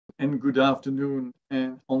and good afternoon.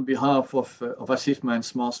 And on behalf of ASIFMA and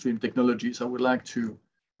SmartStream Technologies, I would like to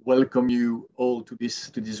welcome you all to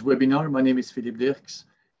this webinar. My name is Philippe Dirks,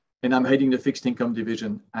 and I'm heading the fixed income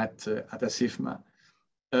division at ASIFMA.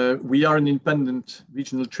 We are an independent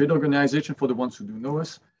regional trade organization for the ones who do know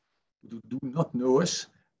us. Who do not know us.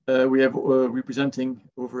 We have representing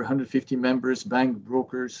over 150 members, bank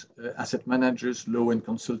brokers, asset managers, law and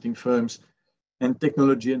consulting firms, and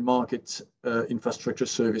technology and market infrastructure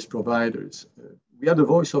service providers. We are the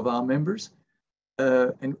voice of our members,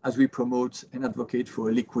 and as we promote and advocate for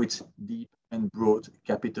a liquid, deep, and broad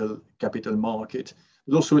capital market,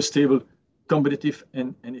 but also a stable, competitive,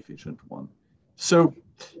 and efficient one. So,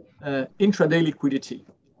 intraday liquidity.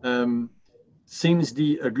 Since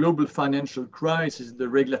the global financial crisis, the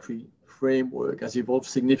regulatory framework has evolved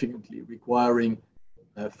significantly, requiring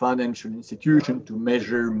financial institutions to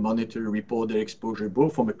measure, monitor, report their exposure,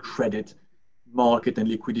 both from a credit, market, and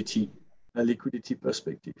liquidity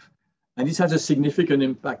perspective. And this has a significant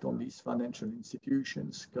impact on these financial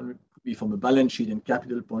institutions, could be from a balance sheet and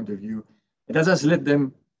capital point of view. And that has led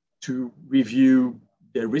them to review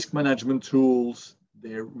their risk management tools,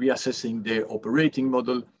 they're reassessing their operating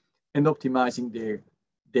model, and optimizing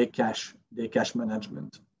their cash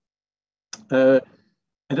management.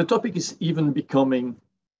 And the topic is even becoming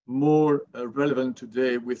more relevant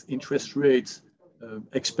today, with interest rates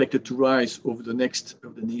expected to rise over the next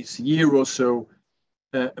year or so,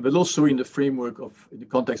 but also in the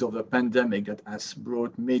context of the pandemic that has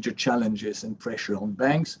brought major challenges and pressure on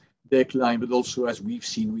banks, their clients, but also, as we've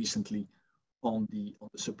seen recently, on the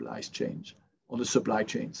supply chains.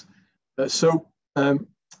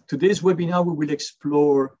 Today's webinar, we will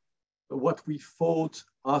explore what we thought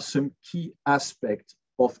are some key aspects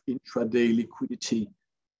of intraday liquidity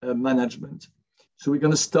management. So we're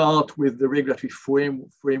going to start with the regulatory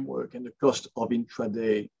framework and the cost of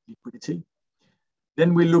intraday liquidity.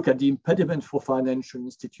 Then we'll look at the impediment for financial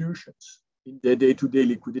institutions in their day-to-day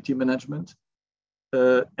liquidity management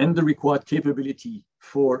and the required capability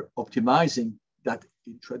for optimizing that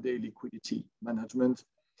intraday liquidity management.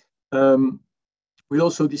 We'll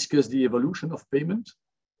also discuss the evolution of payment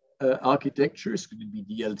architectures. Could it be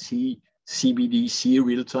DLT, CBDC,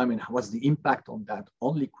 real time, and what's the impact on that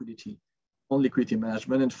on liquidity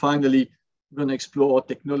management? And finally, we're going to explore how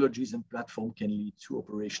technologies and platform can lead to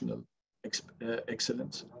operational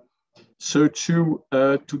excellence. So to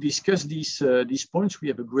discuss these points, we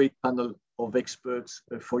have a great panel of experts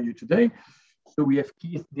for you today. So we have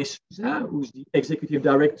Keith D'Souza, who's the Executive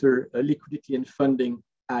Director, Liquidity and Funding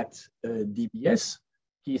at DBS.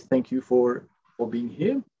 Keith, thank you for being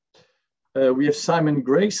here. We have Simon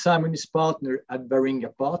Gray. Simon is partner at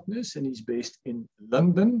Baringa Partners, and he's based in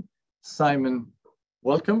London. Simon,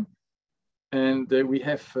 welcome. And we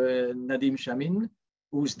have Nadim Shamin,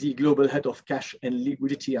 who's the Global Head of Cash and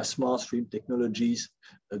Liquidity at SmartStream Technologies,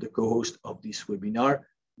 the co-host of this webinar.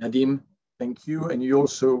 Nadim, thank you. And you're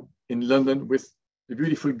also in London with the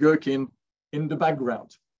beautiful gherkin in the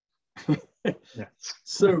background. Yeah.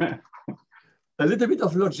 So a little bit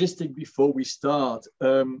of logistic before we start.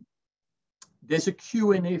 There's a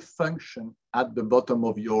Q&A function at the bottom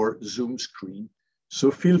of your Zoom screen. So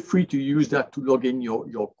feel free to use that to log in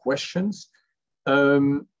your questions.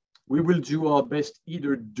 We will do our best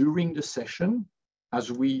either during the session,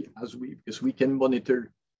 because we can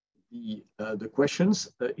monitor the questions,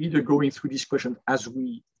 either going through these questions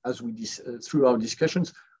through our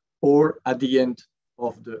discussions, or at the end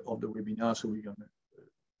of the webinar. So we're going to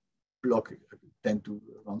block 10 to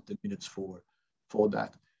around 10 minutes for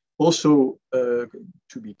that. Also,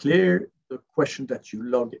 to be clear, the questions that you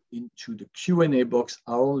log into the Q&A box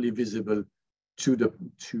are only visible to the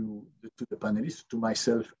panelists, to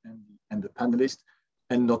myself and the panelists,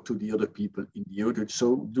 and not to the other people in the audience.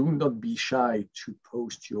 So do not be shy to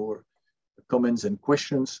post your comments and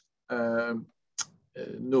questions.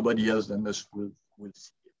 Nobody else than us will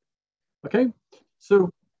see it. Okay,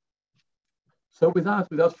 so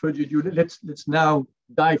without further ado, let's now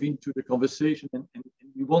dive into the conversation, and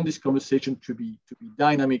we want this conversation to be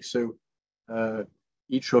dynamic. So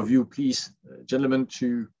each of you, please, gentlemen,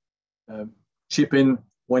 to chip in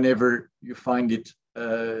whenever you find it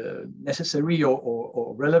necessary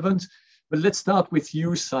or relevant. But let's start with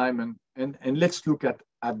you, Simon, and let's look at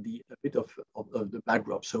a bit of the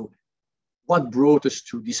backdrop. So what brought us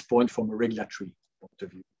to this point from a regulatory point of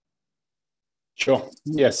view? Sure.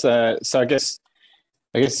 Yes. So I guess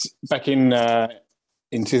back in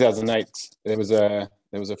 2008, there was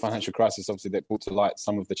a financial crisis, obviously, that brought to light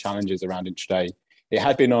some of the challenges around intraday. It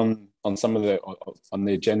had been on on some of the on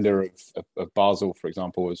the agenda of Basel, for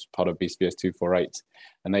example, was part of BCBS 248,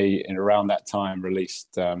 and they around that time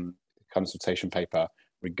released a consultation paper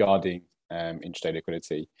regarding intraday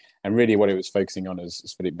liquidity. And really what it was focusing on,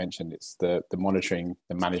 as Philippe mentioned, it's the monitoring,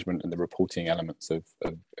 the management and the reporting elements of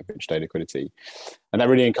intraday liquidity. And that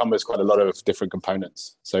really encompassed quite a lot of different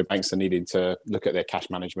components. So banks are needing to look at their cash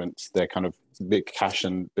management, their kind of big cash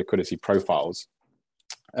and liquidity profiles,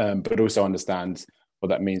 but also understand what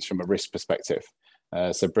that means from a risk perspective.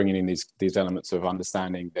 So bringing in these elements of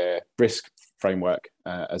understanding their risk framework,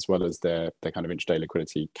 as well as their kind of intraday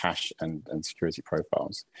liquidity, cash and security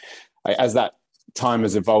profiles. As that time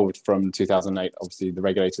has evolved from 2008, obviously the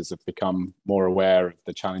regulators have become more aware of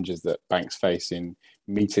the challenges that banks face in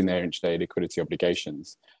meeting their intraday liquidity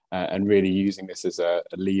obligations, and really using this as a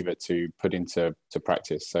lever to put into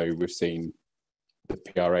practice. So we've seen the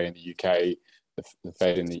PRA in the UK, the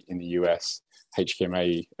Fed in the US,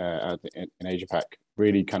 HKMA in Asia Pac,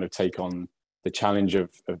 really kind of take on the challenge of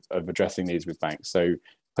addressing these with banks. So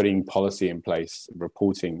putting policy in place,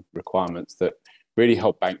 reporting requirements that really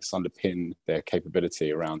help banks underpin their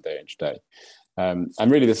capability around their intraday.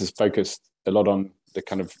 And really this is focused a lot on the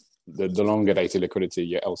kind of the longer dated liquidity,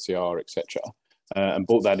 your LCR, etc., and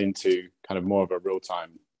brought that into kind of more of a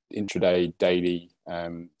real-time intraday, daily,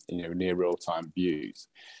 near real-time views.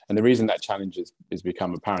 And the reason that challenge is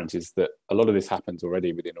become apparent is that a lot of this happens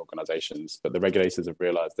already within organizations, but the regulators have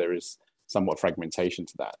realized there is somewhat fragmentation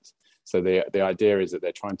to that. So the idea is that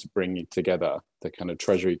they're trying to bring together the kind of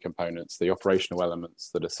treasury components, the operational elements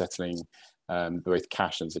that are settling both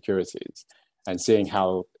cash and securities, and seeing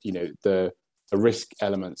how the risk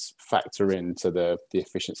elements factor into the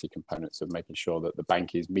efficiency components of making sure that the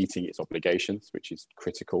bank is meeting its obligations, which is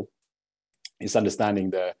critical. It's understanding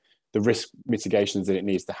the risk mitigations that it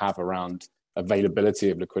needs to have around availability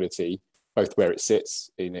of liquidity, both where it sits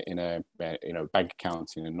in a bank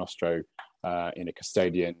account, in a nostro, in a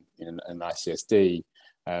custodian, in an ICSD,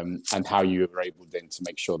 and how you are able then to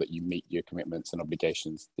make sure that you meet your commitments and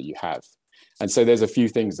obligations that you have. And so there's a few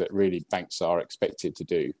things that really banks are expected to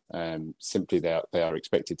do. Simply, they are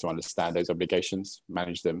expected to understand those obligations,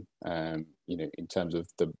 manage them, in terms of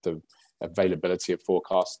the availability of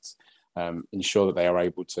forecasts, ensure that they are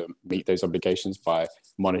able to meet those obligations by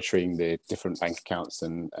monitoring the different bank accounts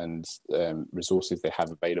and resources they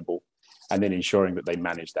have available, and then ensuring that they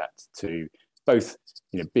manage that to both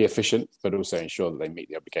be efficient, but also ensure that they meet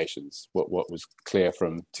the obligations. What was clear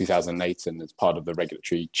from 2008 and as part of the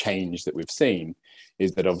regulatory change that we've seen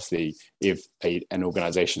is that obviously if an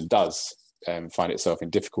organization does find itself in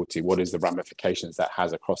difficulty, what is the ramifications that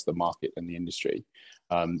has across the market and the industry?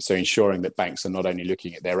 So ensuring that banks are not only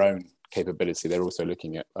looking at their own capability, they're also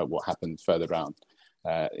looking at what happens further down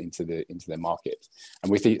into their market.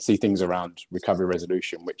 And we see things around recovery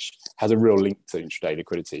resolution, which has a real link to intraday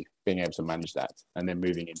liquidity, being able to manage that, and then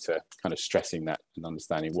moving into kind of stressing that and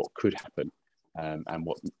understanding what could happen, and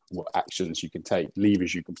what actions you can take,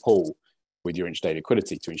 levers you can pull with your intraday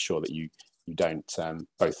liquidity to ensure that you don't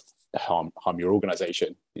both harm your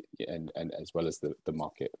organization and as well as the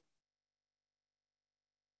market.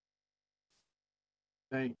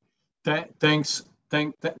 Thanks,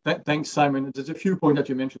 Simon. There's a few points that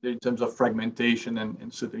you mentioned there in terms of fragmentation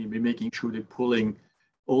and certainly making sure they're pulling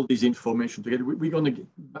all this information together. We're going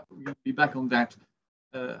to be back on that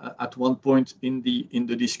at one point in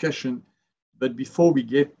the discussion. But before we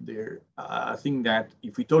get there, I think that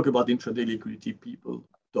if we talk about intraday liquidity, people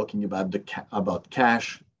talking about about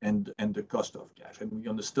cash and the cost of cash, and we're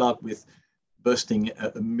going to start with busting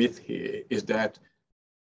a myth here, is that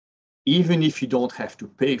even if you don't have to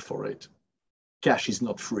pay for it, cash is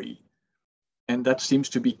not free. And that seems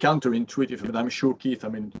to be counterintuitive, but I'm sure, Keith,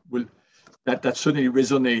 will that certainly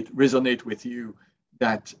resonate with you,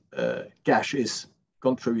 that cash is,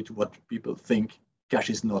 contrary to what people think, cash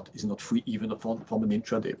is not free, even from an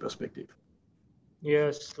intraday perspective.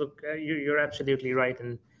 Yes, look, you're absolutely right,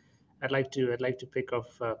 and I'd like to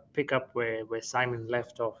pick up where Simon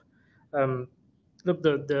left off. Look,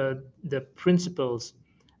 the principles,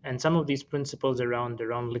 and some of these principles around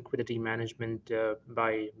liquidity management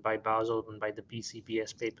by Basel and by the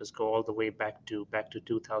BCBS papers go all the way back to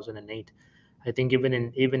 2008. I think even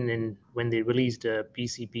in when they released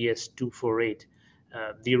BCBS 248,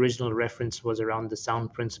 the original reference was around the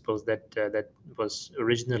sound principles that was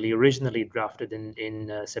originally drafted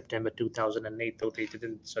in September 2008, though they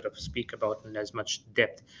didn't sort of speak about it in as much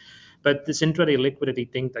depth. But this intraday liquidity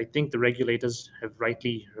thing, I think the regulators have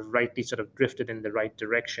rightly sort of drifted in the right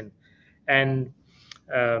direction. And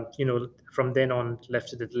from then on,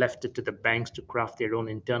 left it to the banks to craft their own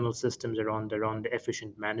internal systems around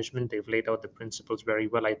efficient management. They've laid out the principles very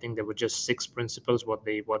well. I think there were just 6 principles what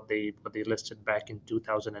they listed back in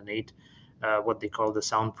 2008, what they call the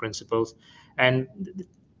sound principles. And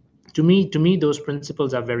to me those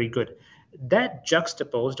principles are very good. That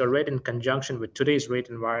juxtaposed or read in conjunction with today's rate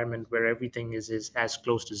environment, where everything is as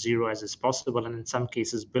close to zero as is possible, and in some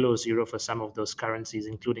cases below zero for some of those currencies,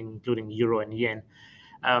 including euro and yen,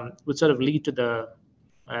 would sort of lead to the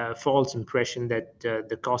false impression that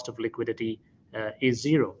the cost of liquidity is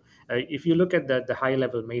zero. If you look at the high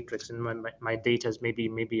level matrix, and my data is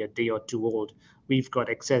maybe a day or two old, we've got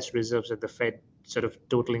excess reserves at the Fed sort of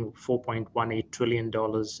totaling $4.18 trillion,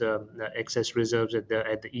 excess reserves at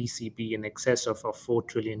the ECB in excess of 4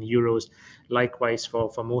 trillion euros. Likewise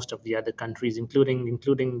for most of the other countries, including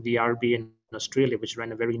the RBA in Australia, which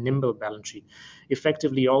ran a very nimble balance sheet.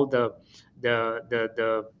 Effectively, all the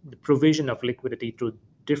provision of liquidity through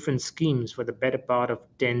different schemes for the better part of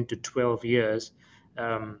 10 to 12 years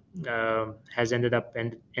has ended up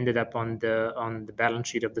on the balance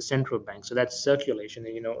sheet of the central bank. So that's circulation.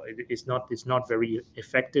 It's not very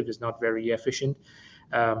effective. It's not very efficient.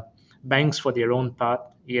 Banks, for their own part,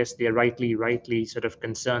 yes, they're rightly sort of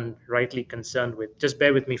rightly concerned with. Just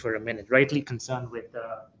bear with me for a minute. Rightly concerned with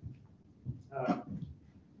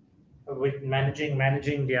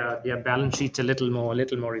managing their balance sheets a little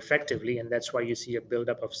more effectively, and that's why you see a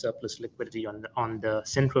buildup of surplus liquidity on the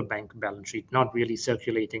central bank balance sheet, not really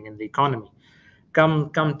circulating in the economy.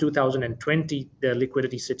 Come 2020, the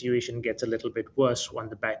liquidity situation gets a little bit worse on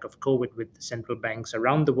the back of COVID, with the central banks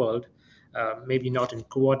around the world, maybe not in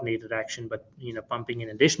coordinated action, but pumping in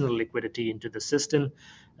additional liquidity into the system.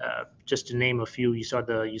 Just to name a few, you saw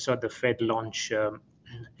the Fed launch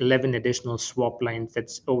 11 additional swap lines.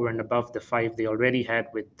 That's over and above the 5 they already had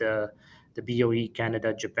with the BOE,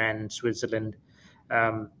 Canada, Japan, Switzerland,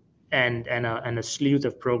 and a slew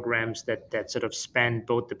of programs that sort of span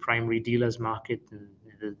both the primary dealers market and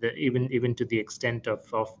even to the extent of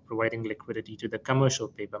providing liquidity to the commercial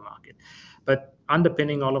paper market. But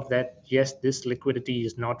underpinning all of that, yes, this liquidity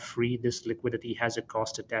is not free. This liquidity has a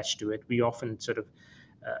cost attached to it. We often sort of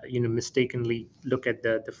mistakenly look at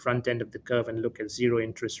the front end of the curve and look at zero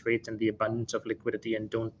interest rates and the abundance of liquidity,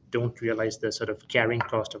 and don't realize the sort of carrying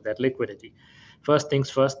cost of that liquidity. First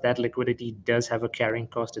things first, that liquidity does have a carrying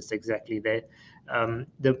cost. It's exactly there.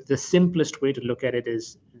 The simplest way to look at it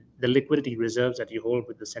is the liquidity reserves that you hold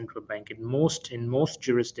with the central bank. In most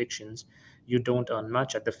jurisdictions, you don't earn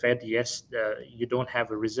much. At the Fed, yes, you don't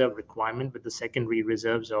have a reserve requirement, but the secondary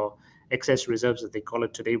reserves, or excess reserves as they call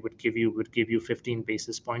it today, would give you 15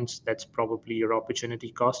 basis points. That's probably your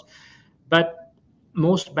opportunity cost. But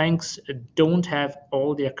most banks don't have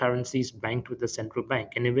all their currencies banked with the central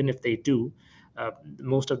bank, and even if they do,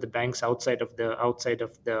 most of the banks outside of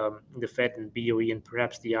the Fed and BOE and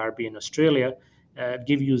perhaps the RBA in Australia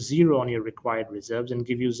give you zero on your required reserves and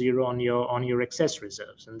give you zero on your excess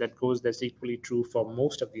reserves, and that's equally true for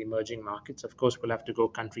most of the emerging markets. Of course, we'll have to go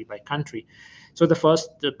country by country. So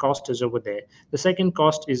the cost is over there. The second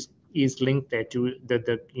cost is linked there to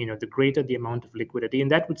the greater the amount of liquidity,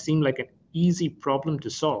 and that would seem like an easy problem to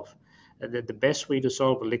solve. The best way to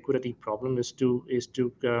solve a liquidity problem is to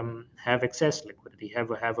have excess liquidity,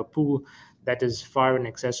 have a pool that is far in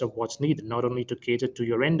excess of what's needed, not only to cater to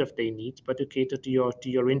your end of day needs, but to cater to your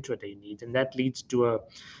intraday needs, and that leads to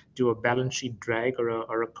a balance sheet drag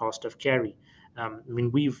or a cost of carry. I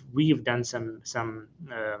mean, we've done some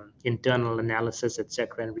internal analysis,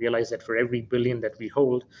 etc., and realized that for every billion that we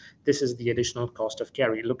hold, this is the additional cost of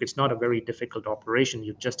carry. Look, it's not a very difficult operation.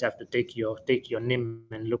 You just have to take your NIM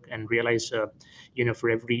and look and realize, for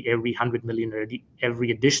every 100 million or every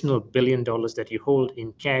additional $1 billion that you hold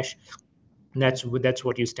in cash, that's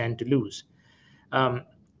what you stand to lose.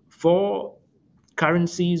 For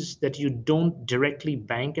currencies that you don't directly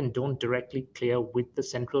bank and don't directly clear with the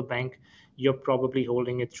central bank, you're probably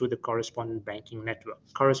holding it through the correspondent banking network.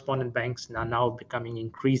 Correspondent banks are now becoming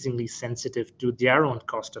increasingly sensitive to their own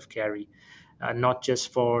cost of carry, not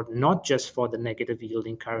just for the negative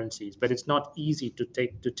yielding currencies, but it's not easy to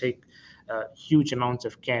take huge amounts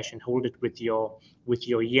of cash and hold it with your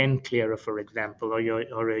yen clearer, for example,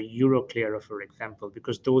 or a euro clearer, for example,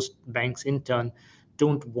 because those banks in turn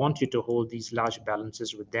don't want you to hold these large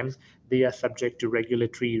balances with them. They are subject to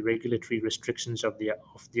regulatory restrictions of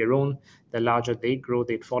their own. The larger they grow,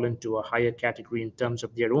 they'd fall into a higher category in terms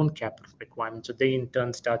of their own capital requirements. So they in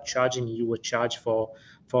turn start charging you a charge for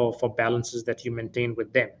balances that you maintain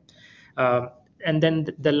with them. And then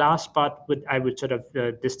the last part I would sort of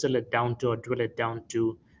distill it down to, or drill it down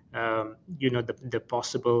to, the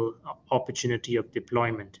possible opportunity of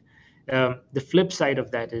deployment. The flip side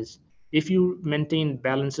of that is, if you maintain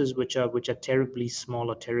balances which are terribly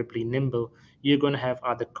small or terribly nimble, you're going to have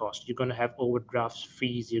other costs. You're going to have overdraft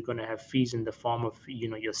fees. You're going to have fees in the form of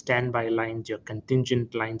your standby lines, your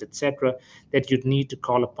contingent lines, etc., that you'd need to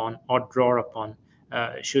call upon or draw upon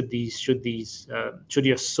should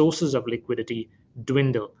your sources of liquidity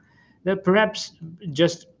dwindle. Now, perhaps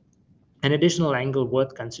just an additional angle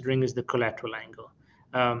worth considering is the collateral angle.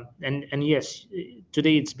 And yes,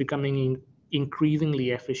 today it's becoming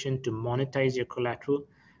increasingly efficient to monetize your collateral,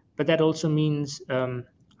 but that also means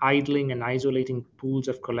idling and isolating pools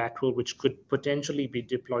of collateral which could potentially be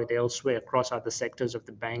deployed elsewhere across other sectors of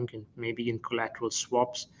the bank, and maybe in collateral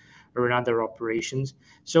swaps or in other operations.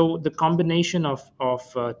 So the combination of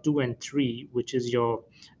 2 and 3, which is your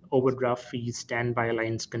overdraft fees, standby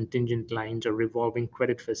lines, contingent lines, or revolving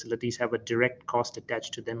credit facilities, have a direct cost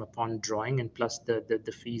attached to them upon drawing, and plus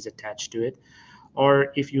the fees attached to it.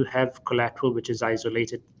 Or if you have collateral which is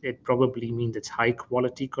isolated, it probably means it's high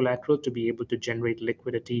quality collateral to be able to generate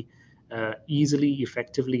liquidity easily,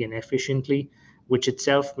 effectively, and efficiently, which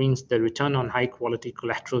itself means the return on high quality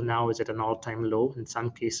collateral now is at an all-time low. In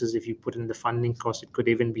some cases, if you put in the funding cost, it could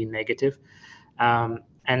even be negative.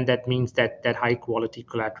 And that means that high quality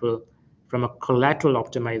collateral, from a collateral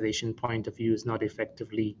optimization point of view, is not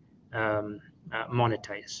effectively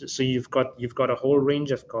monetized. So you've got a whole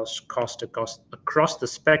range of cost across the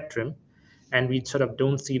spectrum, and we sort of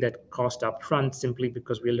don't see that cost up front simply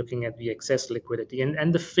because we're looking at the excess liquidity.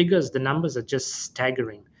 And the figures, the numbers are just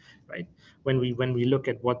staggering, right? When we look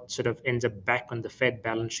at what sort of ends up back on the Fed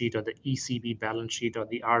balance sheet or the ECB balance sheet or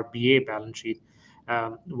the RBA balance sheet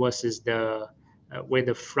versus the where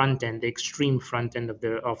the front end, the extreme front end of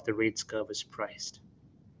the rates curve is priced.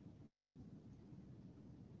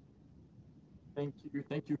 Thank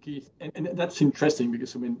you, Keith. And that's interesting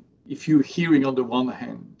because, I mean, if you're hearing on the one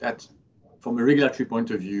hand that from a regulatory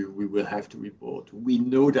point of view, we will have to report, we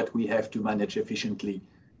know that we have to manage efficiently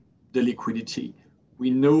the liquidity. We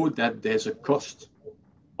know that there's a cost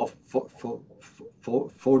for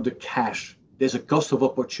the cash. There's a cost of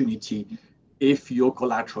opportunity if your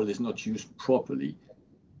collateral is not used properly.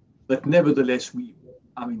 But nevertheless,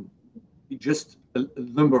 a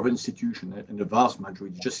number of institutions, and the vast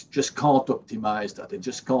majority, just can't optimize that. They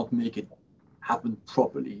just can't make it happen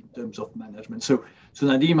properly in terms of management. So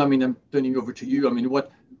Nadim, I'm turning over to you.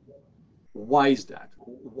 Why is that?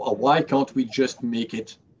 Why can't we just make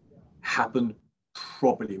it happen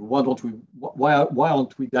properly? Why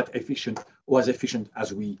aren't we that efficient, or as efficient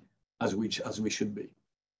as we should be?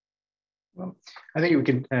 Well, I think we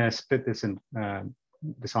can split this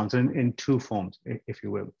answer in two forms, if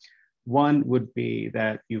you will. One would be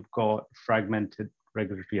that you've got fragmented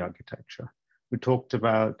regulatory architecture. We talked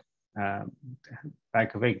about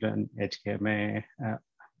Bank of England, HKMA,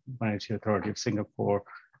 Monetary Authority of Singapore,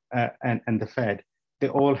 and the Fed. They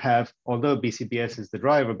all have, although BCBS is the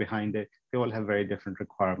driver behind it, they all have very different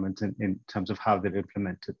requirements in terms of how they've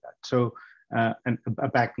implemented that. So and a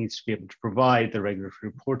bank needs to be able to provide the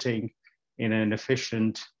regulatory reporting in an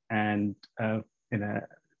efficient and in a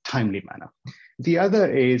timely manner. The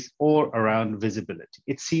other is all around visibility.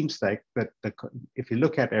 It seems like that if you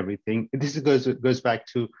look at everything, this goes back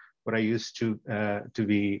to what I used to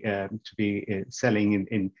be selling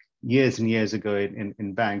in years and years ago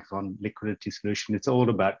in banks on liquidity solution. It's all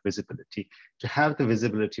about visibility. To have the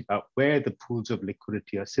visibility about where the pools of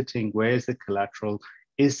liquidity are sitting, where is the collateral,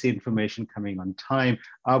 is the information coming on time,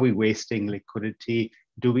 are we wasting liquidity,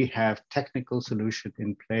 do we have technical solution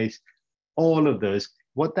in place, all of those.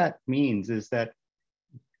 What that means is that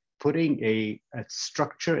putting a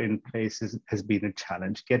structure in place has been a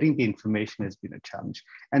challenge. Getting the information has been a challenge.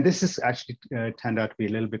 And this has actually turned out to be a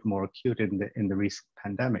little bit more acute in the recent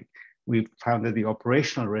pandemic. We've found that the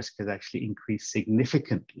operational risk has actually increased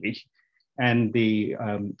significantly. And the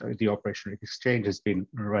Operational Exchange has been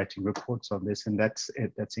writing reports on this, and that's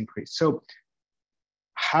increased. So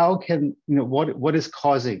how can, what is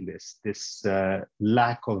causing this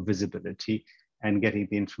lack of visibility and getting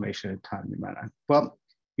the information in a timely manner? Well,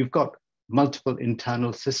 you've got multiple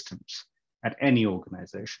internal systems at any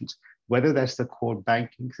organizations, whether that's the core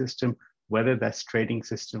banking system, whether that's trading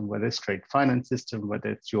system, whether it's trade finance system, whether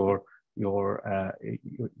it's your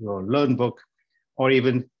loan book, or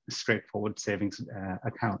even straightforward savings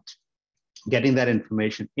account. Getting that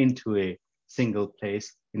information into a single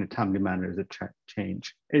place in a timely manner is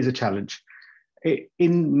a challenge.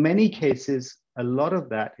 In many cases, a lot of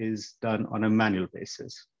that is done on a manual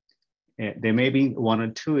basis. there may be one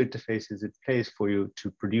or two interfaces in place for you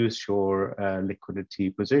to produce your liquidity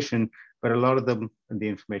position, but a lot of them, the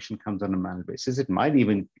information comes on a manual basis. It might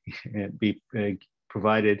even be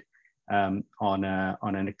provided on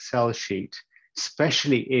an Excel sheet,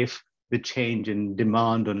 especially if the change in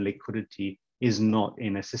demand on liquidity is not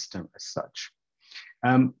in a system as such.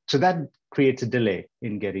 So that creates a delay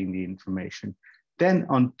in getting the information. Then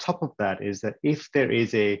on top of that is that if there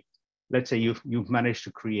is a, let's say you've managed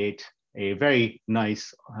to create a very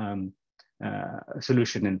nice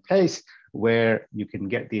solution in place where you can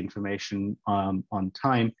get the information on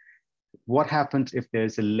time, what happens if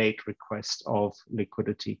there's a late request of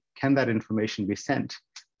liquidity? Can that information be sent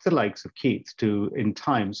to the likes of Keith in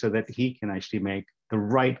time so that he can actually make the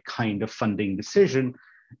right kind of funding decision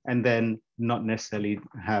and then not necessarily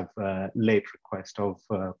have a late request of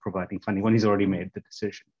providing funding when he's already made the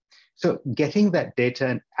decision? So getting that data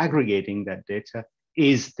and aggregating that data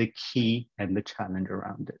is the key and the challenge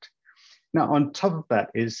around it. Now, on top of that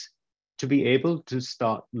is to be able to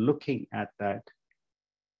start looking at that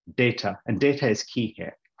data, and data is key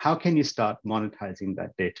here. How can you start monetizing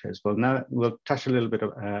that data as well? Now, we'll touch a little bit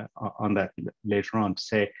on that later on to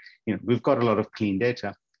say, we've got a lot of clean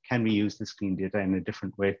data. Can we use this clean data in a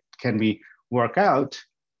different way? Can we work out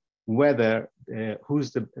whether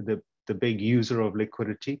who's the big user of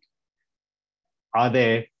liquidity? Are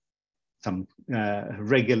there some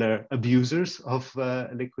regular abusers of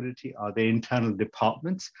liquidity? Are there internal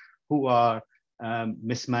departments who are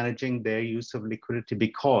mismanaging their use of liquidity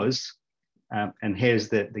because, and here's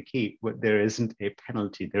the key, there isn't a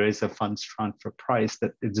penalty, there is a funds transfer price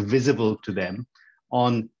that is visible to them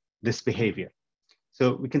on this behavior.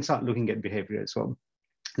 So we can start looking at behavior as well.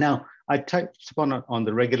 Now, I touched upon on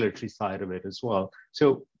the regulatory side of it as well.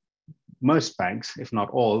 So most banks, if not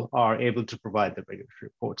all, are able to provide the regulatory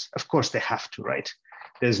reports. Of course, they have to, right?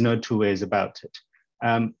 There's no two ways about it.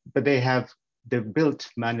 But they've built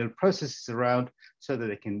manual processes around so that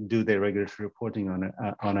they can do their regulatory reporting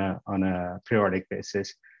on a periodic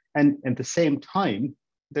basis. And at the same time,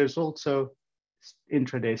 there's also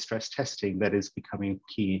intraday stress testing that is becoming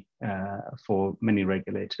key for many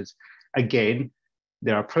regulators. Again,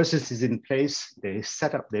 there are processes in place. They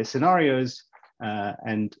set up their scenarios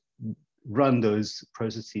and run those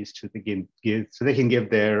processes to give so they can give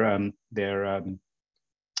their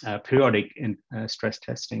periodic stress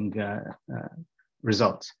testing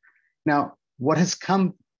results. Now, what has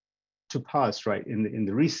come to pass, right, in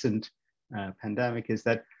the recent pandemic is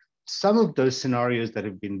that some of those scenarios that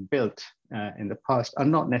have been built in the past are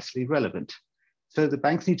not necessarily relevant. So the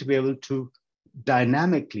banks need to be able to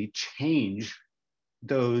dynamically change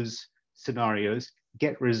those scenarios,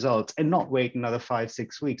 get results, and not wait another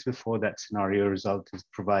 5-6 weeks before that scenario result is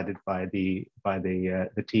provided by the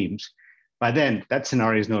teams. By then, that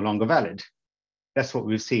scenario is no longer valid. That's what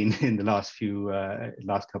we've seen in the last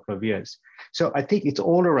couple of years. So I think it's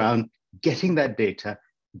all around getting that data,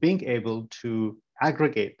 being able to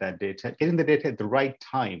aggregate that data, getting the data at the right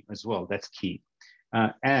time as well. That's key,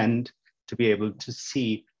 and to be able to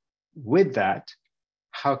see with that,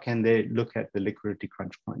 how can they look at the liquidity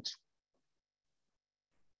crunch points?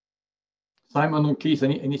 Simon or Keith,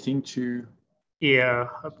 anything to? Yeah,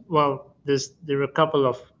 well, there are a couple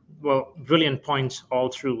of brilliant points all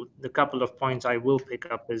through. The couple of points I will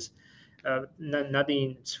pick up is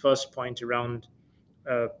Nadine's first point around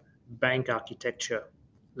bank architecture.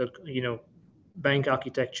 Look, bank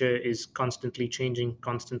architecture is constantly changing,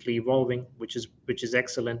 constantly evolving, which is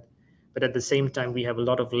excellent. But at the same time, we have a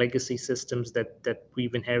lot of legacy systems that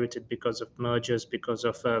we've inherited because of mergers, because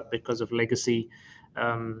of legacy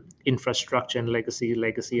infrastructure and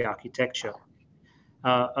legacy architecture.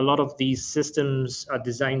 A lot of these systems are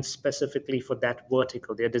designed specifically for that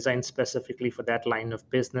vertical. They're designed specifically for that line of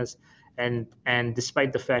business. And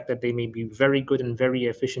despite the fact that they may be very good and very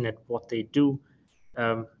efficient at what they do,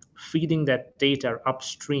 feeding that data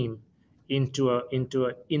upstream into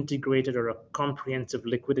an integrated or a comprehensive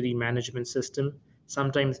liquidity management system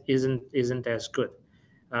sometimes isn't as good.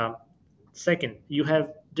 Second, you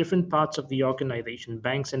have different parts of the organization,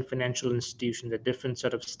 banks and financial institutions at different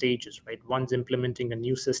sort of stages, right? One's implementing a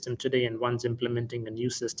new system today and one's implementing a new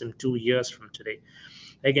system 2 years from today.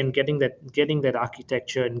 Again, getting that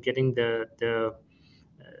architecture and getting the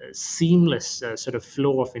seamless sort of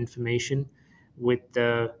flow of information with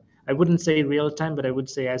I wouldn't say real time, but I would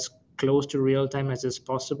say as close to real time as is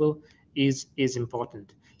possible is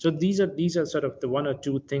important. So these are sort of the one or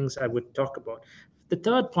two things I would talk about. The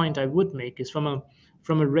third point I would make is from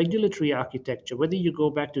a regulatory architecture, whether you go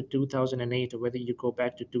back to 2008 or whether you go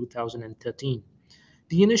back to 2013,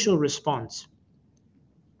 the initial response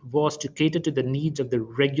was to cater to the needs of the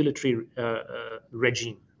regulatory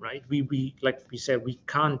regime, right? We like we said, we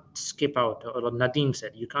can't skip out, or Nadeem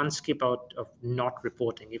said, you can't skip out of not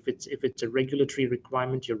reporting. If it's a regulatory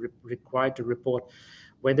requirement, you're required to report,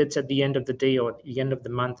 whether it's at the end of the day or at the end of the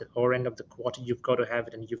month or end of the quarter. You've got to have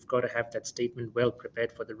it, and you've got to have that statement well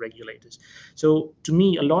prepared for the regulators. So to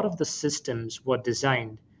me, a lot of the systems were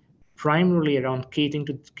designed primarily around catering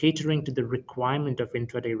to the requirement of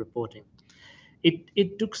intraday reporting.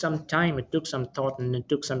 It took some time, it took some thought, and it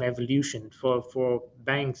took some evolution for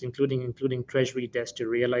banks, including treasury desks, to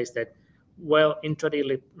realize that, well,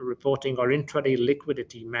 intraday reporting or intraday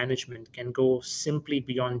liquidity management can go simply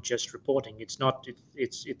beyond just reporting. It's not.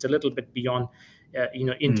 It's a little bit beyond,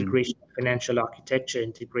 integration of financial architecture,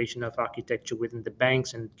 integration of architecture within the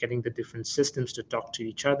banks, and getting the different systems to talk to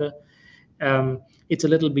each other. It's a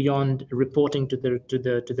little beyond reporting to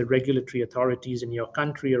the regulatory authorities in your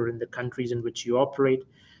country or in the countries in which you operate.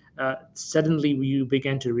 Suddenly, you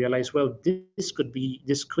began to realize, well, this could be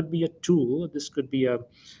a tool. This could be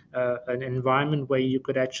an environment where you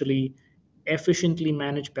could actually efficiently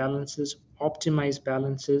manage balances, optimize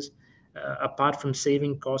balances. Apart from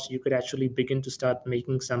saving costs, you could actually begin to start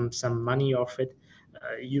making some money off it.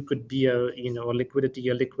 You could be a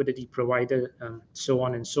liquidity provider, so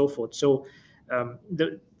on and so forth. So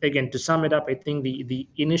again, to sum it up, I think the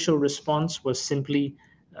initial response was simply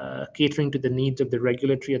catering to the needs of the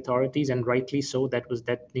regulatory authorities, and rightly so.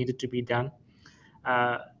 That needed to be done.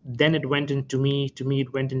 Then it went into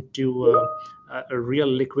it went into a real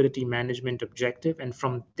liquidity management objective, and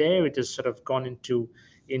from there it has sort of gone into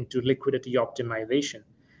liquidity optimization.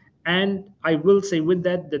 And I will say with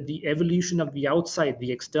that the evolution of the outside,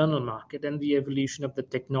 the external market, and the evolution of the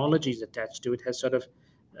technologies attached to it has sort of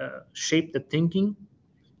shaped the thinking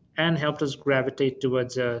and helped us gravitate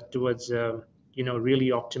towards really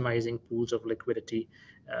optimizing pools of liquidity,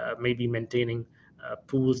 maybe maintaining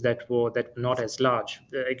pools that were not as large.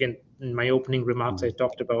 Again, in my opening remarks, I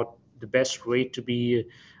talked about the best way to be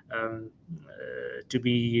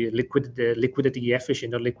liquidity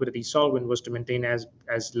efficient or liquidity solvent was to maintain as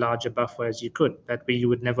large a buffer as you could. That way, you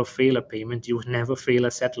would never fail a payment, you would never fail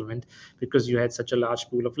a settlement, because you had such a large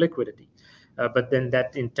pool of liquidity. But then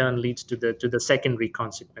that in turn leads to the secondary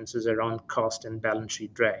consequences around cost and balance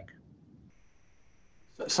sheet drag.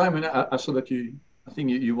 Simon, I saw that I think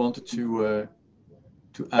you wanted to add.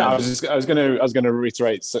 Yeah, I was going to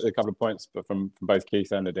reiterate a couple of points, but from both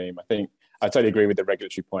Keith and Nadeem. I think I totally agree with the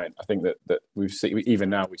regulatory point. I think that even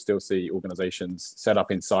now we still see organizations set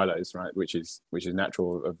up in silos, right, which is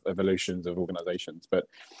natural of evolutions of organizations. But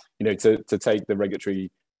to take the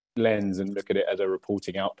regulatory lens and look at it as a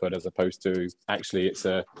reporting output, as opposed to actually it's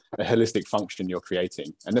a holistic function you're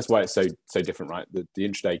creating, and that's why it's so different, right? The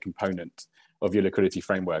intraday component of your liquidity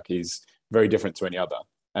framework is very different to any other.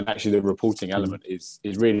 And actually the reporting element is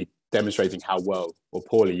really demonstrating how well or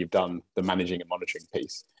poorly you've done the managing and monitoring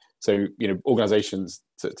piece. So, organizations,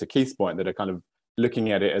 to Keith's point, that are kind of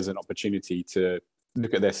looking at it as an opportunity to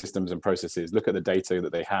look at their systems and processes, look at the data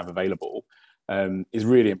that they have available, is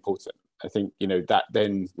really important. I think, that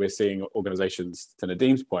then we're seeing organizations, to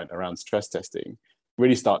Nadeem's point around stress testing,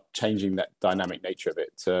 really start changing that dynamic nature of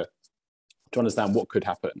it to understand what could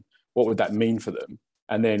happen, what would that mean for them,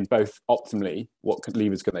 and then both optimally, what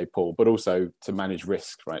levers can they pull, but also to manage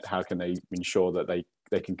risk, right? How can they ensure that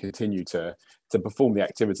they can continue to perform the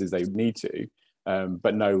activities they need to,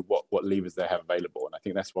 but know what levers they have available. And I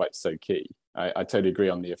think that's why it's so key. I totally agree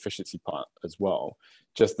on the efficiency part as well.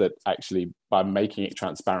 Just that actually by making it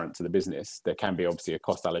transparent to the business, there can be obviously a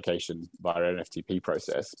cost allocation via an FTP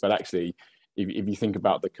process. But actually, if you think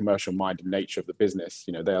about the commercial minded nature of the business,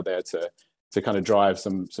 they are there to kind of drive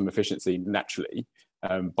some efficiency naturally.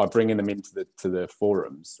 By bringing them into the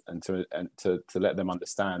forums and to let them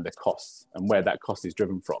understand the costs and where that cost is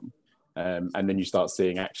driven from, and then you start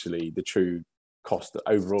seeing actually the true cost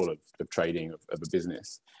overall of trading of a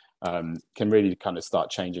business, can really kind of start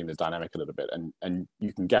changing the dynamic a little bit, and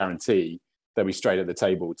you can guarantee they'll be straight at the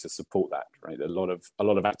table to support that, right? A lot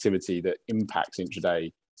of activity that impacts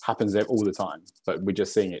intraday happens there all the time, but we're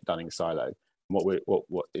just seeing it done in silo. And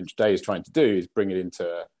what intraday is trying to do is bring it into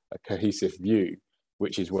a cohesive view,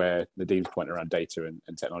 which is where Nadeem's point around data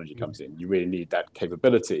and technology comes in. You really need that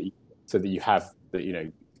capability so that you have that,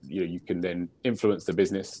 you can then influence the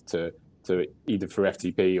business to either through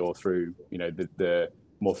FTP or through, the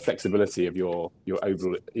more flexibility of your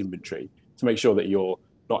overall inventory to make sure that you're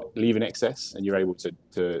not leaving excess and you're able to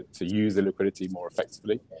use the liquidity more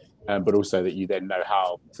effectively, but also that you then know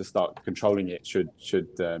how to start controlling it should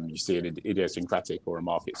you see an idiosyncratic or a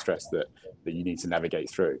market stress that you need to navigate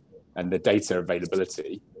through. and the data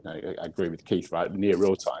availability, I agree with Keith, right? Near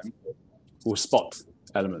real time will spot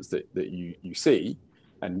elements that you see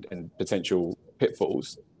and potential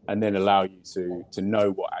pitfalls, and then allow you to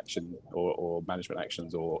know what action or management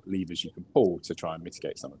actions or levers you can pull to try and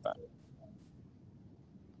mitigate some of that.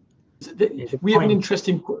 We have an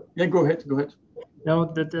interesting. Yeah, go ahead.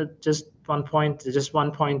 No, just one point to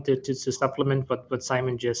supplement what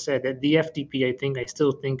Simon just said. That the FTP, I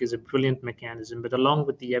still think is a brilliant mechanism, but along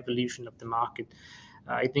with the evolution of the market,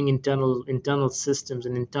 I think internal systems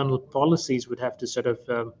and internal policies would have to sort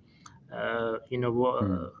of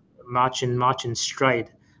march in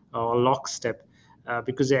stride or lockstep,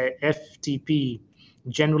 because a FTP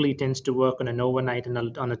generally tends to work on an overnight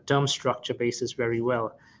and on a term structure basis very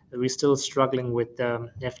well. We're still struggling with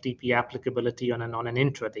FTP applicability on an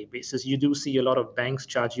intraday basis. You do see a lot of banks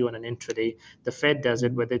charge you on an intraday. The Fed does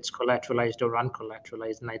it, whether it's collateralized or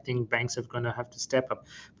uncollateralized, and I think banks are going to have to step up,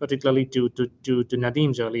 particularly to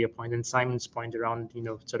Nadim's earlier point and Simon's point around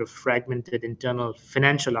sort of fragmented internal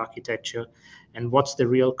financial architecture, and what's the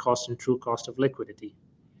real cost and true cost of liquidity.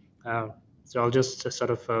 So I'll just sort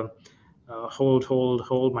of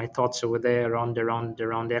hold my thoughts over there around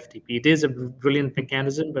FTP. It is a brilliant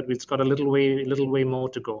mechanism, but it's got a little way more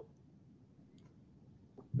to go.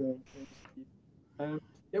 Yeah,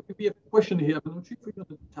 we have a question here. I'm not sure if we're going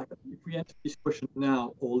to tackle it. If we answer this question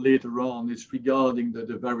now or later on, it's regarding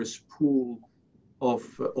the various pool of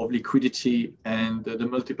liquidity and the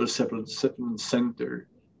multiple settlement center.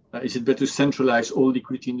 Is it better to centralize all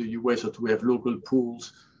liquidity in the US or to have local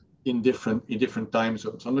pools in different time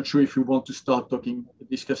zones? I'm not sure if you want to start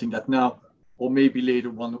discussing that now, or maybe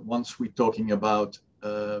later once we're talking about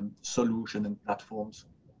solution and platforms.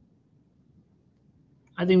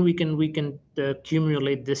 I think we can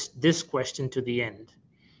accumulate this question to the end,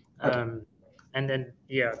 and then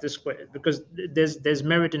because there's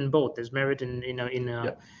merit in both. There's merit in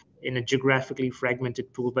a geographically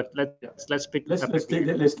fragmented pool, but let's pick let's pick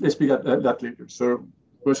that later. So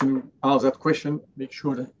person who asks that question, make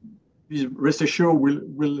sure that please rest assured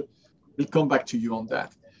we'll come back to you on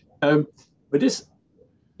that. But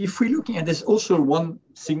if we're looking at this, also one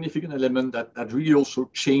significant element that really also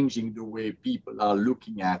changing the way people are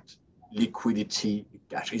looking at liquidity,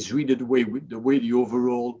 cash, is really the way the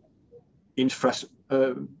overall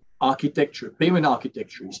architecture, payment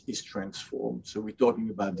architecture is transformed. So we're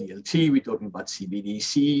talking about DLT, we're talking about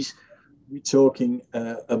CBDCs, we're talking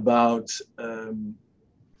about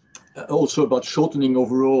also about shortening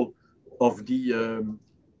overall of the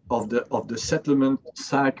settlement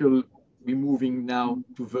cycle. We're moving now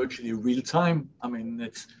to virtually real time. I mean,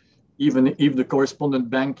 it's even if the correspondent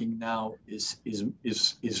banking now is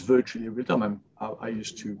virtually real time. I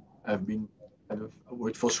used to have been kind of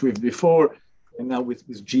worked for Swift before, and now with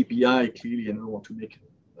GPI, clearly, and I don't want to make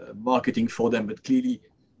marketing for them, but clearly,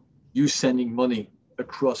 you sending money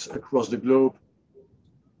across the globe,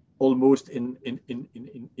 almost in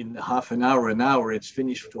half an hour, it's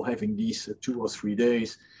finished for having these 2 or 3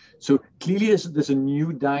 days. So clearly there's a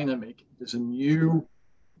new dynamic, there's the new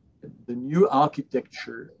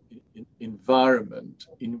architecture environment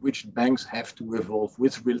in which banks have to evolve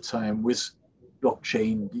with real time, with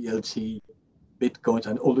blockchain, DLT, Bitcoin,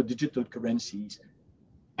 and all the digital currencies,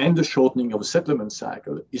 and the shortening of the settlement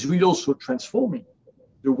cycle is really also transforming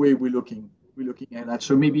the way we're looking at that.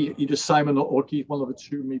 So maybe either Simon or Keith, one of the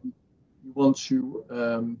two, maybe you want to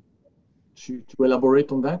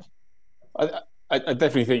elaborate on that. I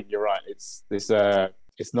definitely think you're right. It's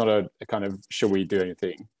not a kind of should we do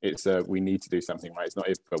anything. It's we need to do something, right? It's not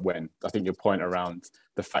if but when. I think your point around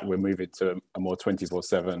the fact we're moving to a more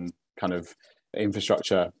 24/7 kind of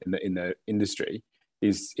infrastructure in the industry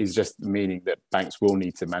is just meaning that banks will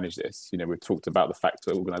need to manage this. We've talked about the fact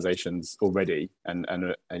that organizations already and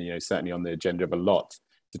certainly on the agenda of a lot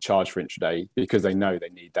to charge for intraday because they know they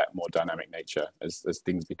need that more dynamic nature as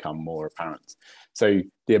things become more apparent. So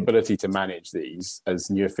the ability to manage these as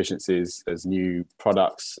new efficiencies, as new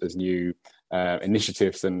products, as new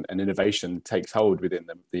initiatives and innovation takes hold within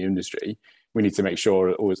the industry, we need to make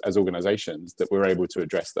sure as organizations that we're able to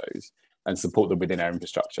address those and support them within our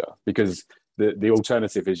infrastructure, because the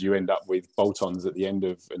alternative is you end up with bolt-ons at the end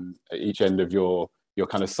of and at each end of your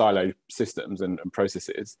kind of silo systems and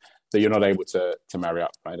processes that you're not able to marry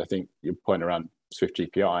up, right? I think your point around Swift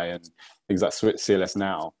GPI and things like CLS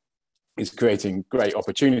now is creating great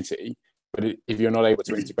opportunity, but if you're not able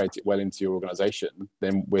to integrate it well into your organization,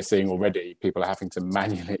 then we're seeing already people are having to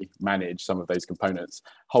manually manage some of those components,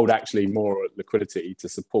 hold actually more liquidity to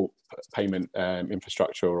support payment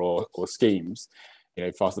infrastructure or schemes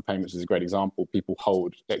faster payments is a great example. People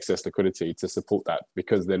hold excess liquidity to support that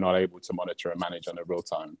because they're not able to monitor and manage on a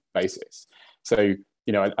real-time basis. So,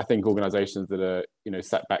 I think organizations that are,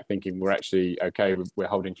 sat back thinking we're actually okay, we're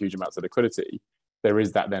holding huge amounts of liquidity, there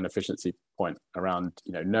is that then efficiency point around,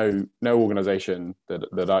 no organization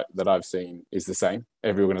that I've seen is the same.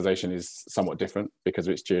 Every organization is somewhat different because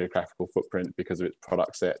of its geographical footprint, because of its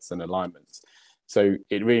product sets and alignments. So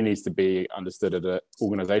it really needs to be understood at an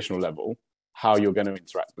organizational level how you're going to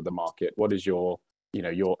interact with the market. What is your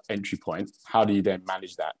entry point? How do you then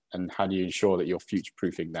manage that? And how do you ensure that you're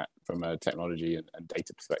future-proofing that from a technology and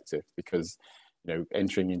data perspective? Because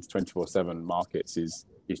entering into 24/7 markets is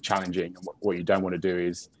challenging. And what you don't want to do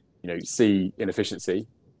is, see inefficiency,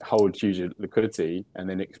 hold huge liquidity, and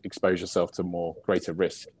then expose yourself to greater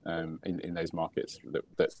risk in those markets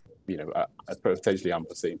that are potentially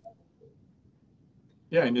unforeseen.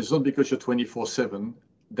 Yeah, and it's not because you're 24/7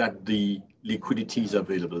 that the liquidity is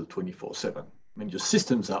available 24/7. I mean, your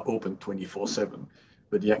systems are open 24/7,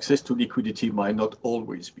 but the access to liquidity might not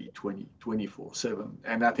always be 24/7.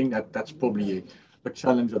 And I think that's probably a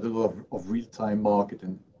challenge that a lot of real-time market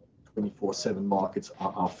and 24/7 markets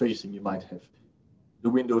are facing. You might have the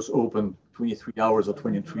windows open 23 hours or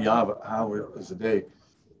 23 hours a day.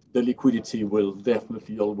 The liquidity will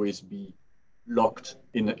definitely always be locked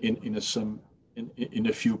in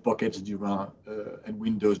a few pockets and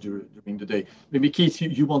windows during the day. Maybe Keith,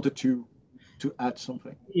 you wanted to add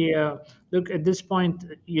something. Yeah, look, at this point,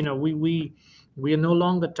 we are no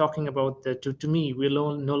longer talking about to me, we're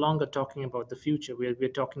no longer talking about the future.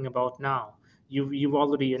 We're talking about now. You've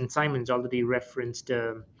already, and Simon's already referenced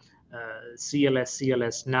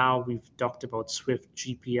CLS now. We've talked about Swift,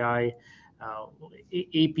 GPI,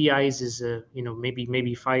 APIs is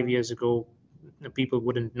maybe 5 years ago people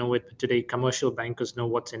wouldn't know it, but today commercial bankers know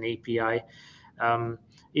what's an API. And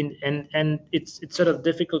it's sort of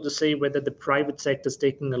difficult to say whether the private sector is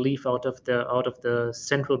taking a leaf out of the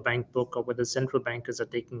central bank book, or whether central bankers are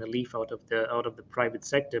taking a leaf out of the private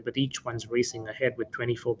sector. But each one's racing ahead with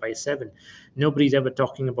 24/7. Nobody's ever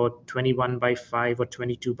talking about 21/5 or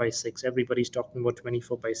 22/6. Everybody's talking about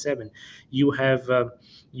 24/7. You have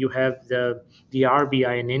the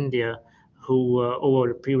RBI in India, who over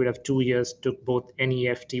a period of 2 years took both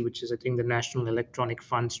NEFT, which is I think the National Electronic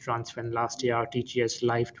Funds Transfer, and last year RTGS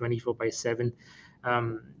live 24/7.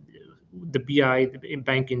 The BI, the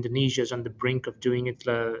Bank Indonesia, is on the brink of doing it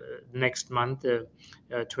next month,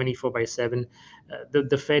 24/7.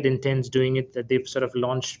 The Fed intends doing it. They've sort of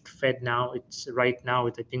launched Fed now. I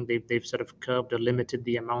think they've sort of curbed or limited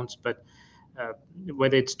the amounts, but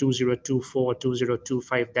whether it's 2024 or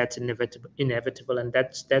 2025, that's inevitable, and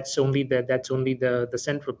that's only the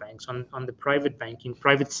central banks. On the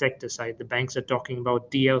private sector side, the banks are talking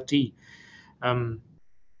about DLT.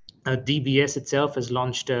 DBS itself has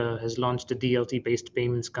launched a DLT-based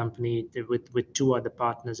payments company with 2 other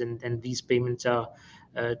partners, and these payments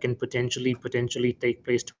can potentially take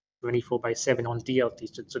place 24/7 on DLT.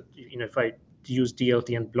 So if I use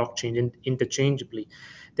DLT and blockchain interchangeably,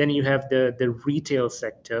 then you have the retail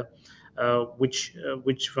sector, which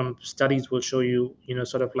from studies will show you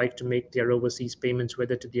sort of like to make their overseas payments,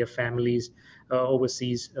 whether to their families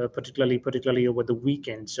overseas, particularly over the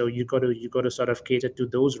weekend. So you got to sort of cater to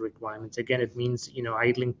those requirements. Again, it means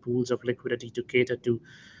idling pools of liquidity to cater to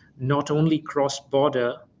not only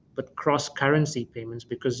cross-border but cross-currency payments,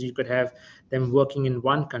 because you could have them working in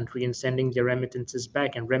one country and sending their remittances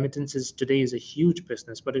back. And remittances today is a huge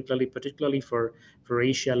business, particularly for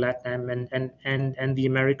Asia, Latin, and the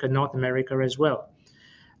North America as well.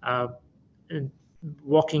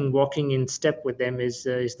 Walking in step with them is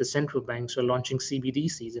the central banks are launching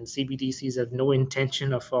CBDCs, and CBDCs have no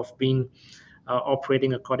intention of being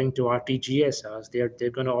operating according to RTGS. They're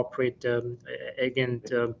going to operate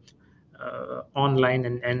online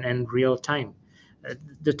and real time.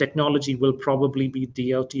 The technology will probably be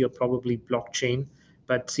DLT or probably blockchain,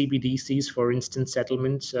 but CBDCs for instant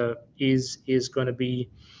settlements is going to be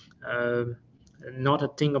not a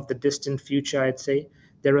thing of the distant future, I'd say.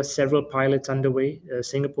 There are several pilots underway.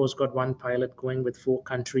 Singapore's got one pilot going with 4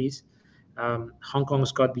 countries. Hong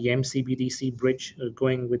Kong's got the MCBDC bridge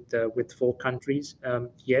going with 4 countries.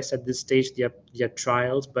 Yes, at this stage there are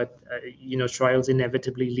trials, but trials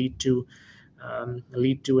inevitably lead to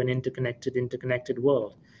an interconnected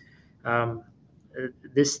world.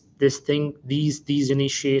 These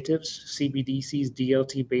initiatives, CBDCs,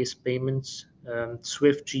 DLT-based payments,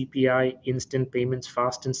 Swift, GPI, instant payments,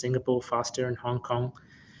 fast in Singapore, faster in Hong Kong,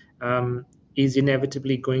 is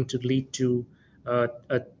inevitably going to lead to a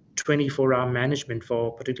 24-hour management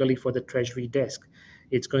particularly for the Treasury desk.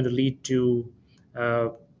 It's going to lead to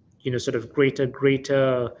sort of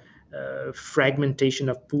greater fragmentation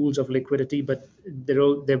of pools of liquidity, but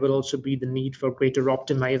there will also be the need for greater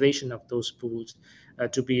optimization of those pools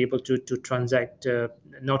to be able to transact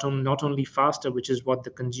not only faster, which is what the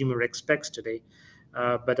consumer expects today,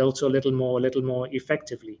 but also a little more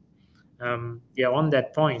effectively. On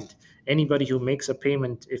that point, anybody who makes a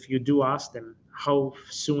payment, if you do ask them how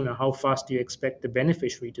soon or how fast do you expect the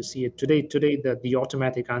beneficiary to see it today, the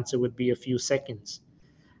automatic answer would be a few seconds.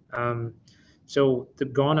 So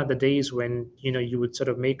gone are the days when you would sort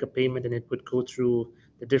of make a payment and it would go through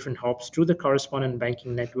the different hops through the correspondent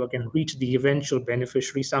banking network and reach the eventual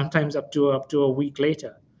beneficiary sometimes up to a week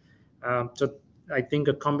later. So I think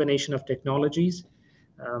a combination of technologies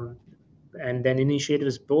and then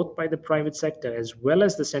initiatives both by the private sector as well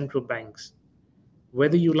as the central banks,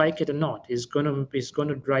 whether you like it or not, is going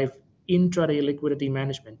to drive intraday liquidity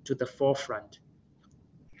management to the forefront.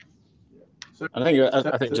 I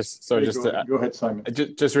think just to go ahead, Simon.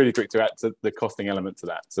 Just really quick to add to the costing element to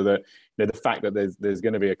that. So the fact that there's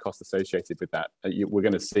going to be a cost associated with that, we're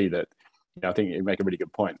going to see that. I think you make a really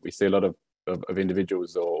good point. We see a lot of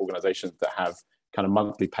individuals or organizations that have kind of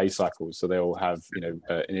monthly pay cycles. So they'll have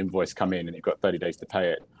an invoice come in and you've got 30 days to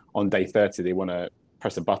pay it. On day 30, they want to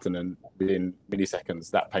press a button and within milliseconds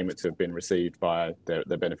that payment to have been received by their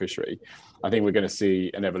beneficiary. I think we're going to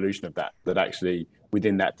see an evolution of that actually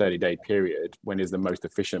within that 30-day period, when is the most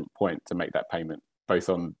efficient point to make that payment, both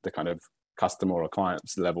on the kind of customer or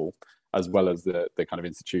client's level, as well as the kind of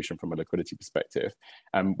institution from a liquidity perspective.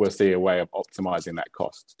 And we'll see a way of optimizing that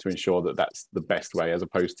cost to ensure that that's the best way, as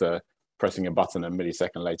opposed to pressing a button and a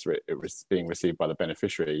millisecond later it was being received by the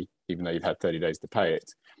beneficiary, even though you've had 30 days to pay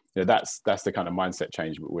it. That's the kind of mindset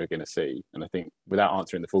change that we're going to see. And I think, without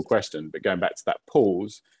answering the full question, but going back to that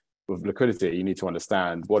pause with liquidity, you need to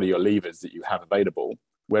understand what are your levers that you have available,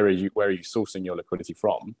 where are you sourcing your liquidity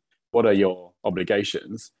from, what are your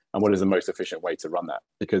obligations, and what is the most efficient way to run that.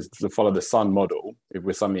 Because to follow the sun model, if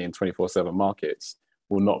we're suddenly in 24/7 markets,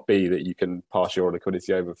 will not be that you can pass your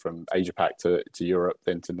liquidity over from Asia Pac to Europe,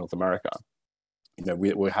 then to North America.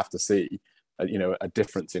 We have to see a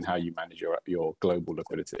difference in how you manage your global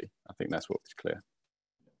liquidity. I think that's what's clear.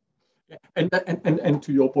 And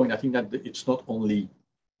to your point, I think that it's not only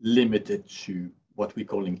limited to what we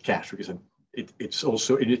call in cash, because it's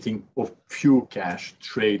also anything of pure cash,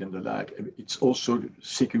 trade and the like. It's also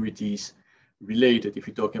securities related. If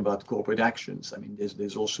you're talking about corporate actions, I mean,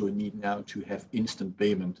 there's also a need now to have instant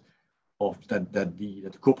payment of that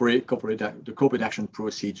the corporate action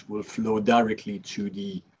proceeds will flow directly to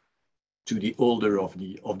the holder of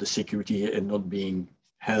the security and not being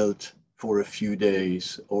held for a few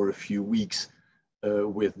days or a few weeks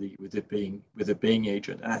with the paying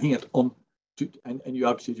agent. And I think that and you're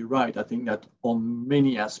absolutely right. I think that on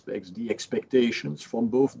many aspects, the expectations from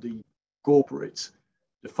both the corporates,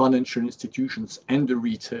 the financial institutions, and the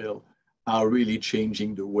retail are really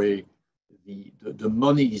changing the way the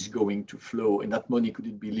money is going to flow. And that money, could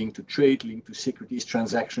it be linked to trade, linked to securities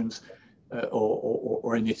transactions,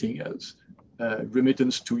 or anything else?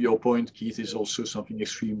 Remittance, to your point, Keith, is also something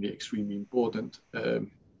extremely important.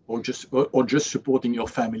 Or just supporting your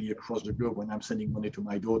family across the globe. When I'm sending money to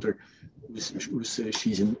my daughter,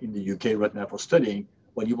 she's in the UK right now for studying,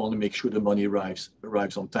 well, you want to make sure the money arrives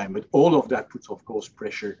on time. But all of that puts, of course,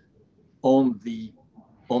 pressure on the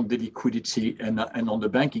liquidity and on the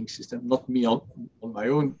banking system. Not me on my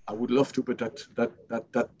own. I would love to, but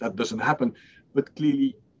that doesn't happen. But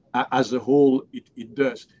clearly, as a whole, it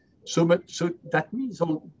does. So that means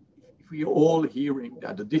if we are all hearing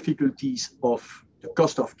that the difficulties of the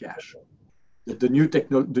cost of cash, the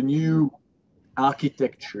new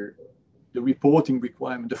architecture, the reporting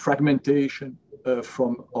requirement, the fragmentation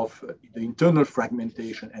of the internal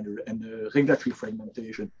fragmentation and the regulatory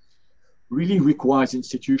fragmentation really requires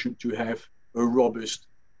institutions to have a robust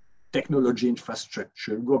technology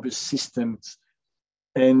infrastructure, robust systems,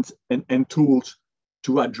 and tools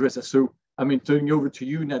to address it. So, I mean, turning over to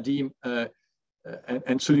you, Nadim,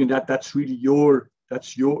 and Celine, that's really your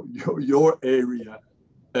area.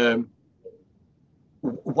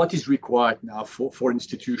 What is required now for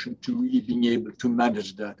institutions to really being able to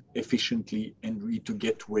manage that efficiently and really to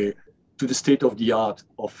get to the state of the art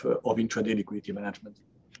of intraday liquidity management?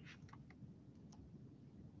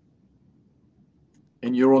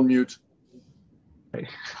 And you're on mute.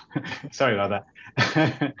 Sorry about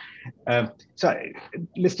that. So,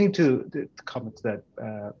 listening to the comments that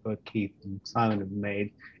both Keith and Simon have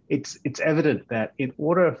made, it's evident that in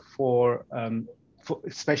order for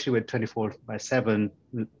especially with 24/7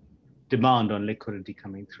 demand on liquidity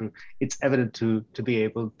coming through, it's evident to be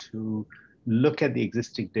able to look at the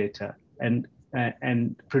existing data and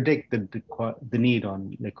and predict the need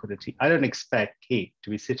on liquidity. I don't expect Keith to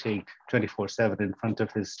be sitting 24/7 in front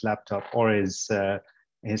of his laptop or his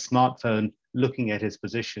smartphone looking at his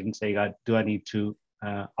position saying, do I need to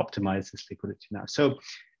optimize this liquidity now? So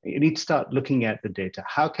you need to start looking at the data.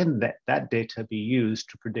 How can that data be used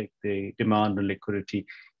to predict the demand on liquidity?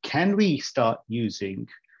 Can we start using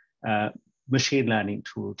machine learning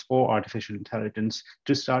tools or artificial intelligence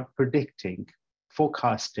to start predicting,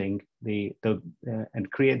 forecasting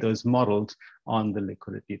and create those models on the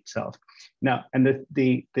liquidity itself? Now, and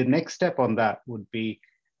the next step on that would be,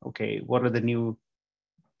 okay, what are the new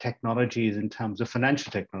technologies in terms of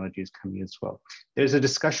financial technologies coming as well? There's a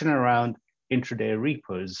discussion around intraday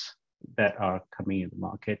repos that are coming in the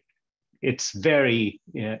market. It's very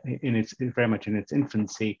much in its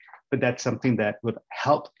infancy, but that's something that would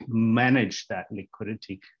help manage that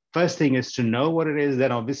liquidity. First thing is to know what it is.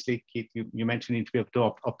 Then obviously, Keith, you mentioned you need to be able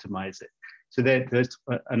to optimize it. So there's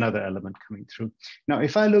another element coming through. Now,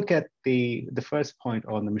 if I look at the first point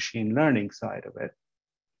on the machine learning side of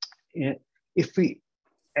it, if we,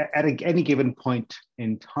 at any given point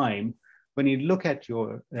in time, when you look at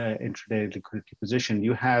your intraday liquidity position,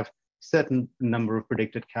 you have certain number of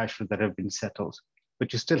predicted cash flows that have been settled,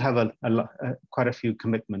 but you still have quite a few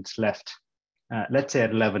commitments left. Let's say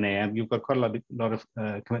at 11 a.m., you've got quite a lot of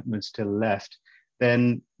commitments still left.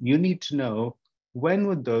 Then you need to know when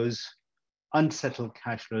would those unsettled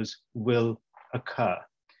cash flows will occur.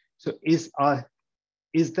 So is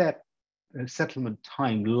that settlement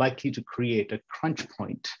time likely to create a crunch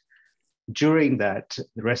point during the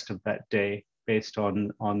rest of that day based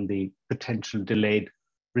on the potential delayed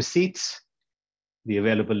receipts, the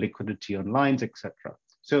available liquidity on lines, etc.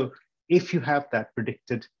 So if you have that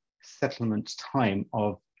predicted settlement time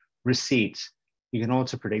of receipts, you can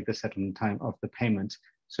also predict the settlement time of the payments.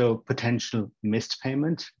 So potential missed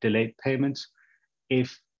payments, delayed payments,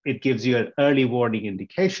 if it gives you an early warning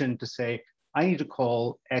indication to say, I need to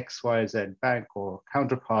call XYZ bank or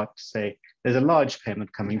counterpart to say, there's a large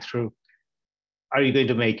payment coming through. Are you going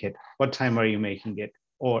to make it? What time are you making it?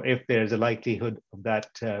 Or if there's a likelihood of that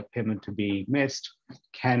payment to be missed,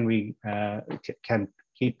 can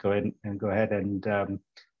Keith go ahead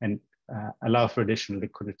and allow for additional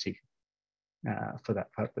liquidity for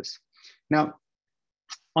that purpose? Now,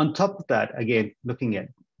 on top of that, again, looking at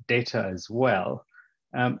data as well,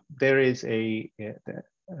 there is a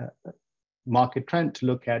market trend to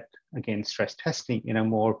look at, again, stress testing in a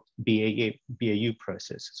more BAU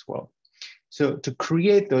process as well. So to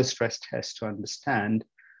create those stress tests to understand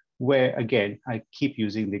where, again, I keep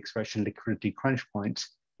using the expression liquidity crunch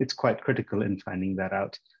points, it's quite critical in finding that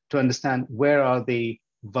out, to understand where are the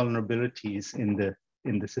vulnerabilities in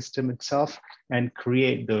the system itself and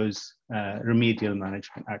create those remedial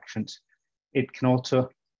management actions. It can also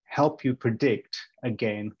help you predict,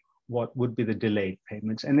 again, what would be the delayed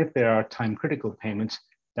payments. And if there are time critical payments,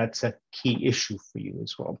 that's a key issue for you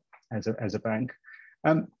as well as a bank.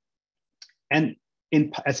 And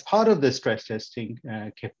as part of the stress testing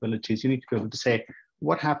capabilities, you need to be able to say,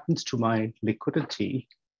 what happens to my liquidity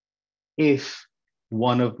if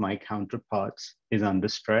one of my counterparts is under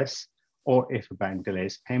stress, or if a bank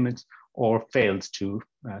delays payments or fails to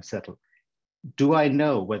settle? Do I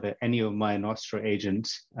know whether any of my Nostro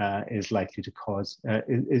agents is likely to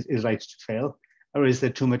is likely to fail, or is there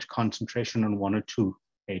too much concentration on one or two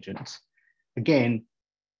agents? Again,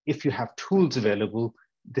 if you have tools available,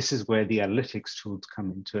 this is where the analytics tools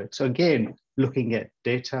come into it. So again, looking at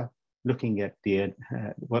data, looking at the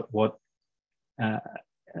what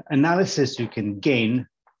analysis you can gain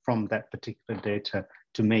from that particular data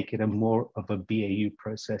to make it a more of a BAU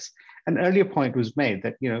process. An earlier point was made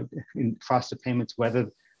that, in faster payments,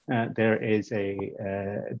 whether there is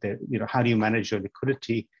how do you manage your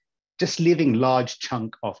liquidity? Just leaving large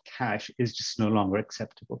chunk of cash is just no longer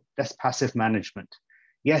acceptable. That's passive management.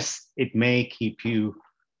 Yes, it may keep you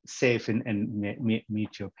safe and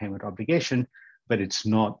meet your payment obligation, but it's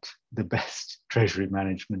not the best treasury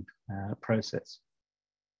management process.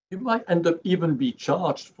 You might end up even be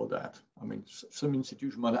charged for that. I mean, some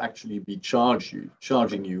institution might actually be charging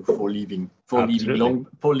you for leaving long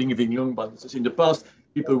balances. In the past,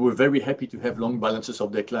 people were very happy to have long balances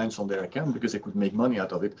of their clients on their account because they could make money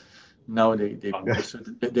out of it. Now that's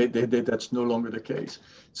no longer the case.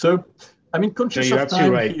 So, I mean, conscious of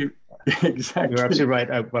time here. Exactly. You're absolutely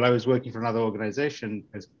right. While I was working for another organization,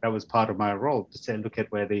 that was part of my role to say, look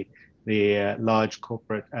at where the large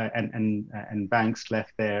corporate and banks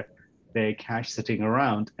left their cash sitting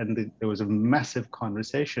around, and there was a massive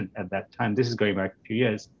conversation at that time. This is going back a few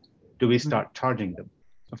years. Do we start charging them?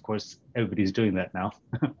 Of course, everybody's doing that now.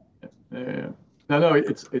 No,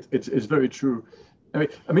 it's very true.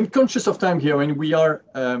 I mean, conscious of time here. I mean, we are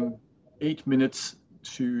 8 minutes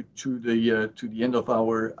to the end of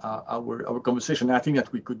our conversation. I think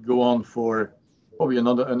that we could go on for probably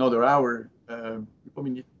another hour.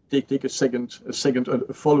 Probably take a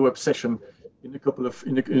follow-up session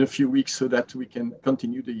in a few weeks so that we can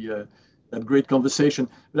continue that great conversation.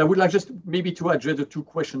 But I would like just maybe to address the two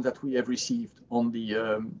questions that we have received on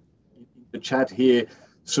the chat here.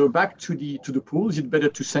 So back to the pools, it's better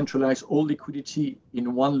to centralize all liquidity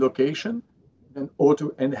in one location or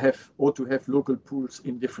to have local pools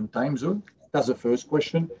in different time zones. That's the first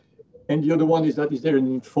question. And the other one is there an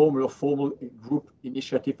informal or formal group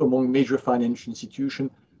initiative among major financial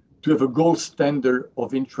institutions to have a gold standard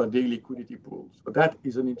of intraday liquidity pools? So that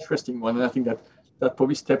is an interesting one, and I think that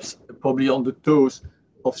probably steps on the toes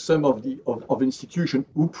of some of institutions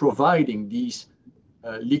who providing these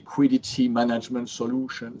liquidity management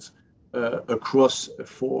solutions across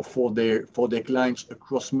for their clients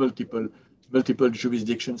across multiple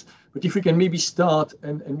jurisdictions. But if we can maybe start,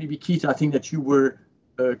 and maybe Keith, I think that you were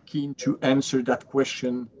keen to answer that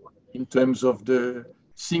question in terms of the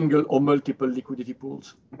single or multiple liquidity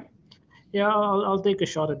pools. Yeah, I'll take a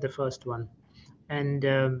shot at the first one, and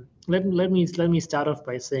let me start off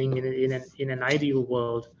by saying in an ideal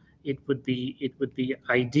world, it would be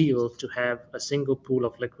ideal to have a single pool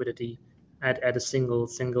of liquidity at a single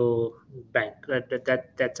bank.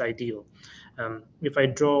 That's ideal. If I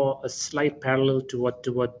draw a slight parallel to what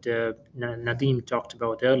Nadim talked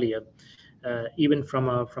about earlier, even from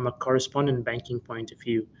a correspondent banking point of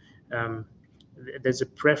view, there's a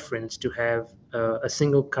preference to have a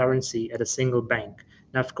single currency at a single bank.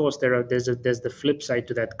 Now, of course, there's the flip side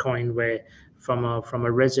to that coin, where from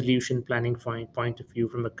a resolution planning point of view,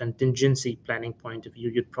 from a contingency planning point of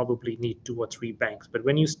view, you'd probably need 2 or 3 banks. But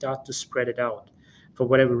when you start to spread it out, for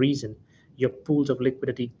whatever reason, your pools of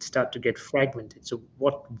liquidity start to get fragmented. So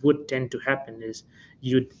what would tend to happen is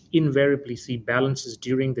you'd invariably see balances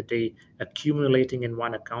during the day accumulating in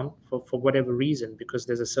one account for whatever reason, because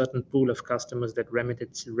there's a certain pool of customers that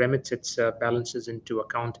remits its balances into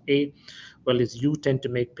account A, well, as you tend to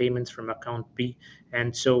make payments from account B,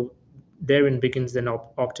 and so therein begins then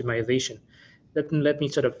optimization. Let me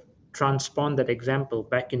sort of transpond that example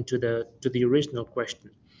back into the original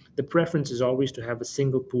question. The preference is always to have a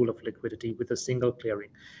single pool of liquidity with a single clearing.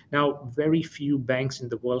 Now, very few banks in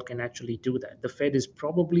the world can actually do that. The Fed is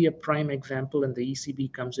probably a prime example, and the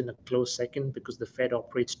ECB comes in a close second because the Fed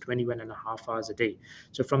operates 21.5 hours a day.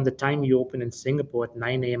 So from the time you open in Singapore at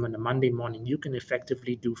 9 a.m. on a Monday morning, you can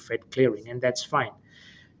effectively do Fed clearing, and that's fine.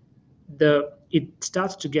 It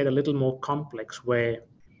starts to get a little more complex, where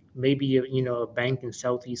maybe a bank in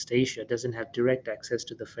Southeast Asia doesn't have direct access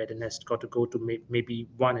to the Fed and has got to go to maybe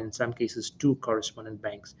 1, in some cases 2 correspondent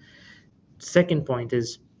banks. Second point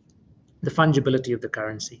is the fungibility of the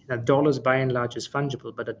currency. Now, dollars by and large is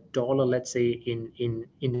fungible, but a dollar, let's say in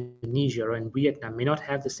Indonesia or in Vietnam, may not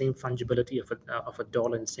have the same fungibility of a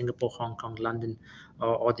dollar in Singapore, Hong Kong, London,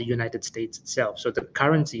 or the United States itself. So the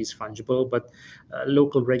currency is fungible, but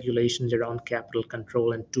local regulations around capital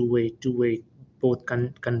control and two-way both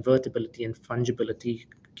convertibility and fungibility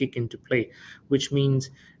kick into play, which means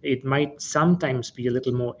it might sometimes be a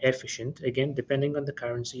little more efficient, again, depending on the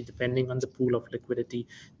currency, depending on the pool of liquidity,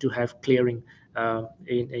 to have clearing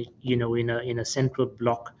in a central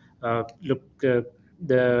block.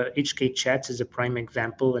 The HK Chats is a prime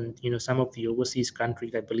example, and some of the overseas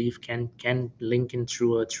countries, I believe, can link in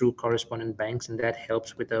through correspondent banks, and that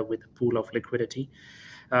helps with a pool of liquidity.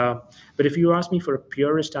 But if you ask me for a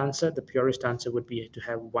purist answer, the purist answer would be to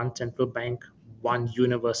have one central bank, one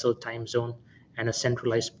universal time zone, and a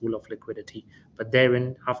centralized pool of liquidity. But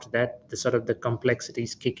therein, after that, the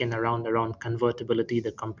complexities kick in around convertibility,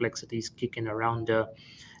 the complexities kick in around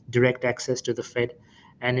direct access to the Fed.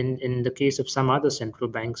 And in the case of some other central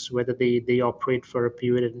banks, whether they operate for a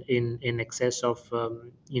period in excess of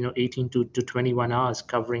 18 to 21 hours,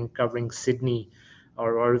 covering Sydney,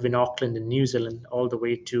 or even Auckland in New Zealand, all the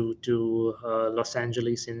way to Los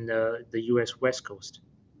Angeles in the US West Coast.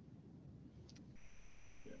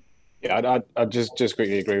 Yeah, I just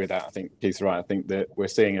quickly agree with that. I think Keith's right. I think that we're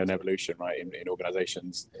seeing an evolution, right, in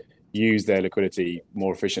organizations use their liquidity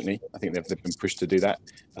more efficiently. I think they've been pushed to do that.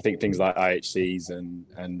 I think things like IHCs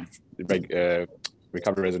and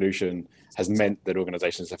recovery resolution has meant that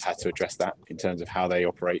organizations have had to address that in terms of how they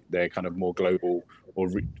operate their kind of more global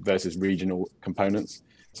versus regional components.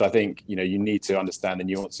 So I think, you know, you need to understand the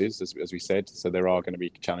nuances, as we said. So there are going to be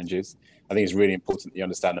challenges. I think it's really important that you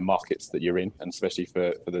understand the markets that you're in, and especially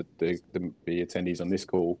for the attendees on this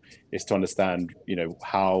call, is to understand, you know,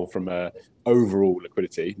 how from a overall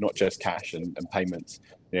liquidity, not just cash and payments,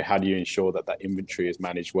 you know, how do you ensure that that inventory is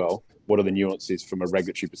managed well? What are the nuances from a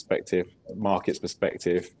regulatory perspective, markets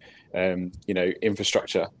perspective, you know,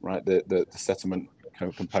 infrastructure, right? The settlement kind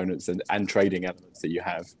of components and trading elements that you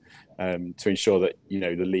have, to ensure that, you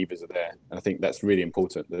know, the levers are there. And I think that's really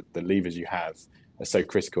important, that the levers you have are so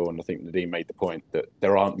critical. And I think Nadeem made the point that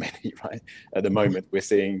there aren't many, right? At the moment, we're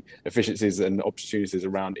seeing efficiencies and opportunities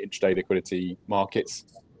around intraday liquidity markets,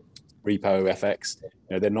 repo, FX. You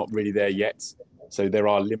know, they're not really there yet. So there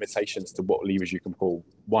are limitations to what levers you can pull.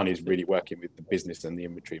 One is really working with the business and the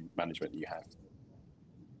inventory management you have.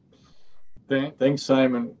 Thanks,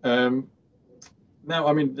 Simon. Now,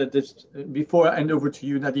 I mean, before I hand over to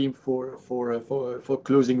you, Nadeem, for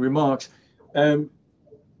closing remarks,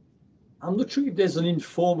 I'm not sure if there's an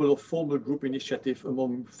informal or formal group initiative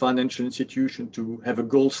among financial institutions to have a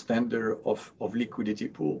gold standard of liquidity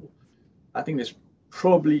pool. I think there's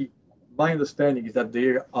probably, my understanding is that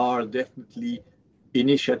there are definitely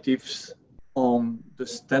initiatives on the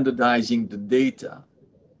standardizing the data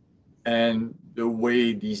and the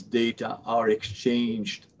way these data are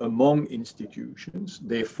exchanged among institutions,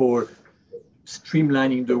 therefore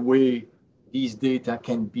streamlining the way these data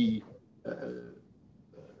can be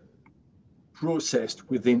processed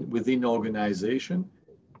within organization.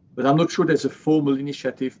 But I'm not sure there's a formal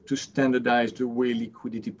initiative to standardize the way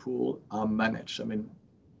liquidity pool are managed. I mean,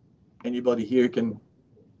 anybody here can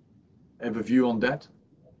have a view on that?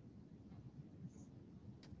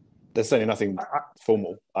 There's certainly nothing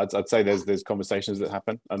formal. I'd say there's conversations that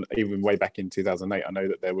happen, and even way back in 2008, I know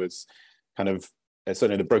that there was kind of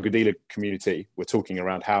certainly the broker-dealer community were talking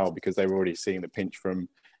around how, because they were already seeing the pinch from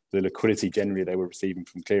the liquidity generally they were receiving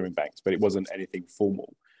from clearing banks, but it wasn't anything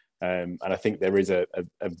formal. And I think there is a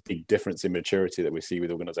big difference in maturity that we see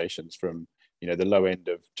with organizations from, you know, the low end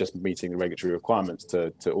of just meeting the regulatory requirements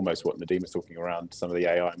to almost what Nadeem was talking around, some of the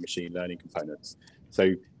AI and machine learning components.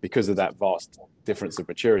 So because of that vast difference of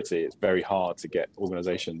maturity, it's very hard to get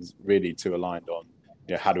organizations really to aligned on,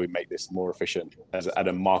 you know, how do we make this more efficient at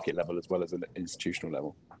a market level as well as an institutional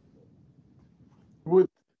level. Good.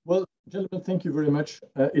 Well, gentlemen, thank you very much.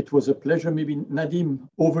 It was a pleasure. Maybe Nadeem,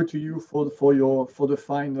 over to you for the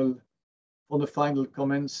final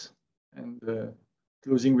comments and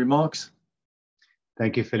closing remarks.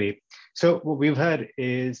 Thank you, Philippe. So what we've heard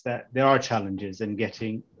is that there are challenges in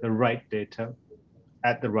getting the right data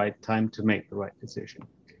at the right time to make the right decision.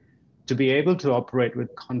 To be able to operate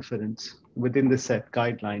with confidence within the set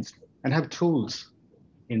guidelines and have tools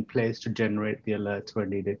in place to generate the alerts where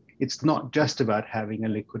needed. It's not just about having a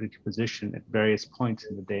liquidity position at various points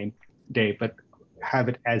in the day, but have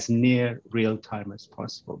it as near real time as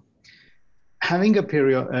possible. Having a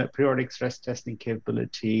periodic stress testing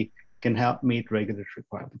capability can help meet regulatory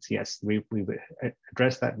requirements. Yes, we've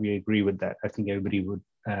addressed that. We agree with that. I think everybody would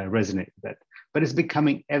resonate with that. But it's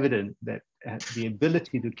becoming evident that the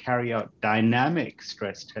ability to carry out dynamic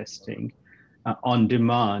stress testing on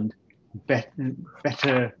demand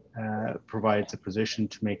better provides a position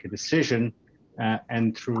to make a decision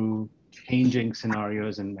and through changing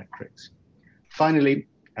scenarios and metrics. Finally,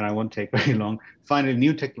 and I won't take very long, finally,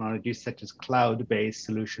 new technologies such as cloud-based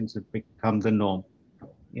solutions have become the norm.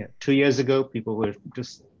 Yeah, 2 years ago, people were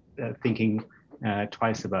just thinking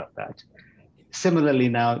twice about that. Similarly,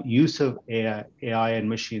 now, use of AI and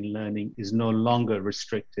machine learning is no longer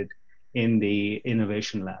restricted in the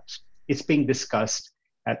innovation labs. It's being discussed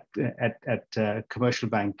at commercial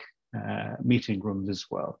bank meeting rooms as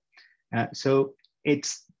well. So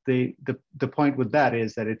it's the point with that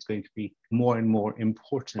is that it's going to be more and more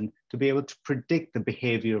important to be able to predict the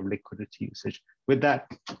behavior of liquidity usage. With that,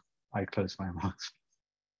 I close my remarks.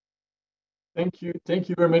 Thank you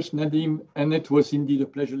very much, Nadeem. And it was indeed a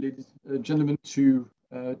pleasure, ladies and gentlemen, to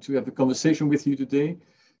have a conversation with you today.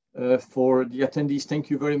 For the attendees, thank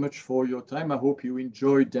you very much for your time. I hope you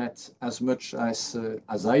enjoyed that as much as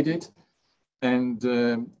I did. And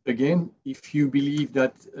again, if you believe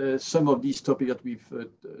that some of these topics that we've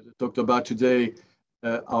talked about today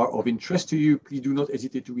are of interest to you, please do not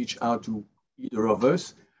hesitate to reach out to either of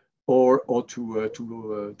us or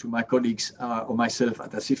to my colleagues or myself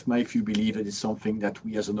at ASIFMA if you believe it is something that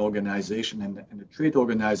we as an organization and a trade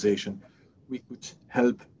organization, we could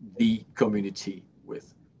help the community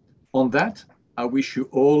with. On that, I wish you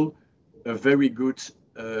all a very good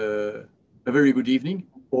evening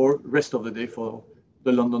or rest of the day for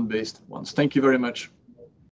the London-based ones. Thank you very much.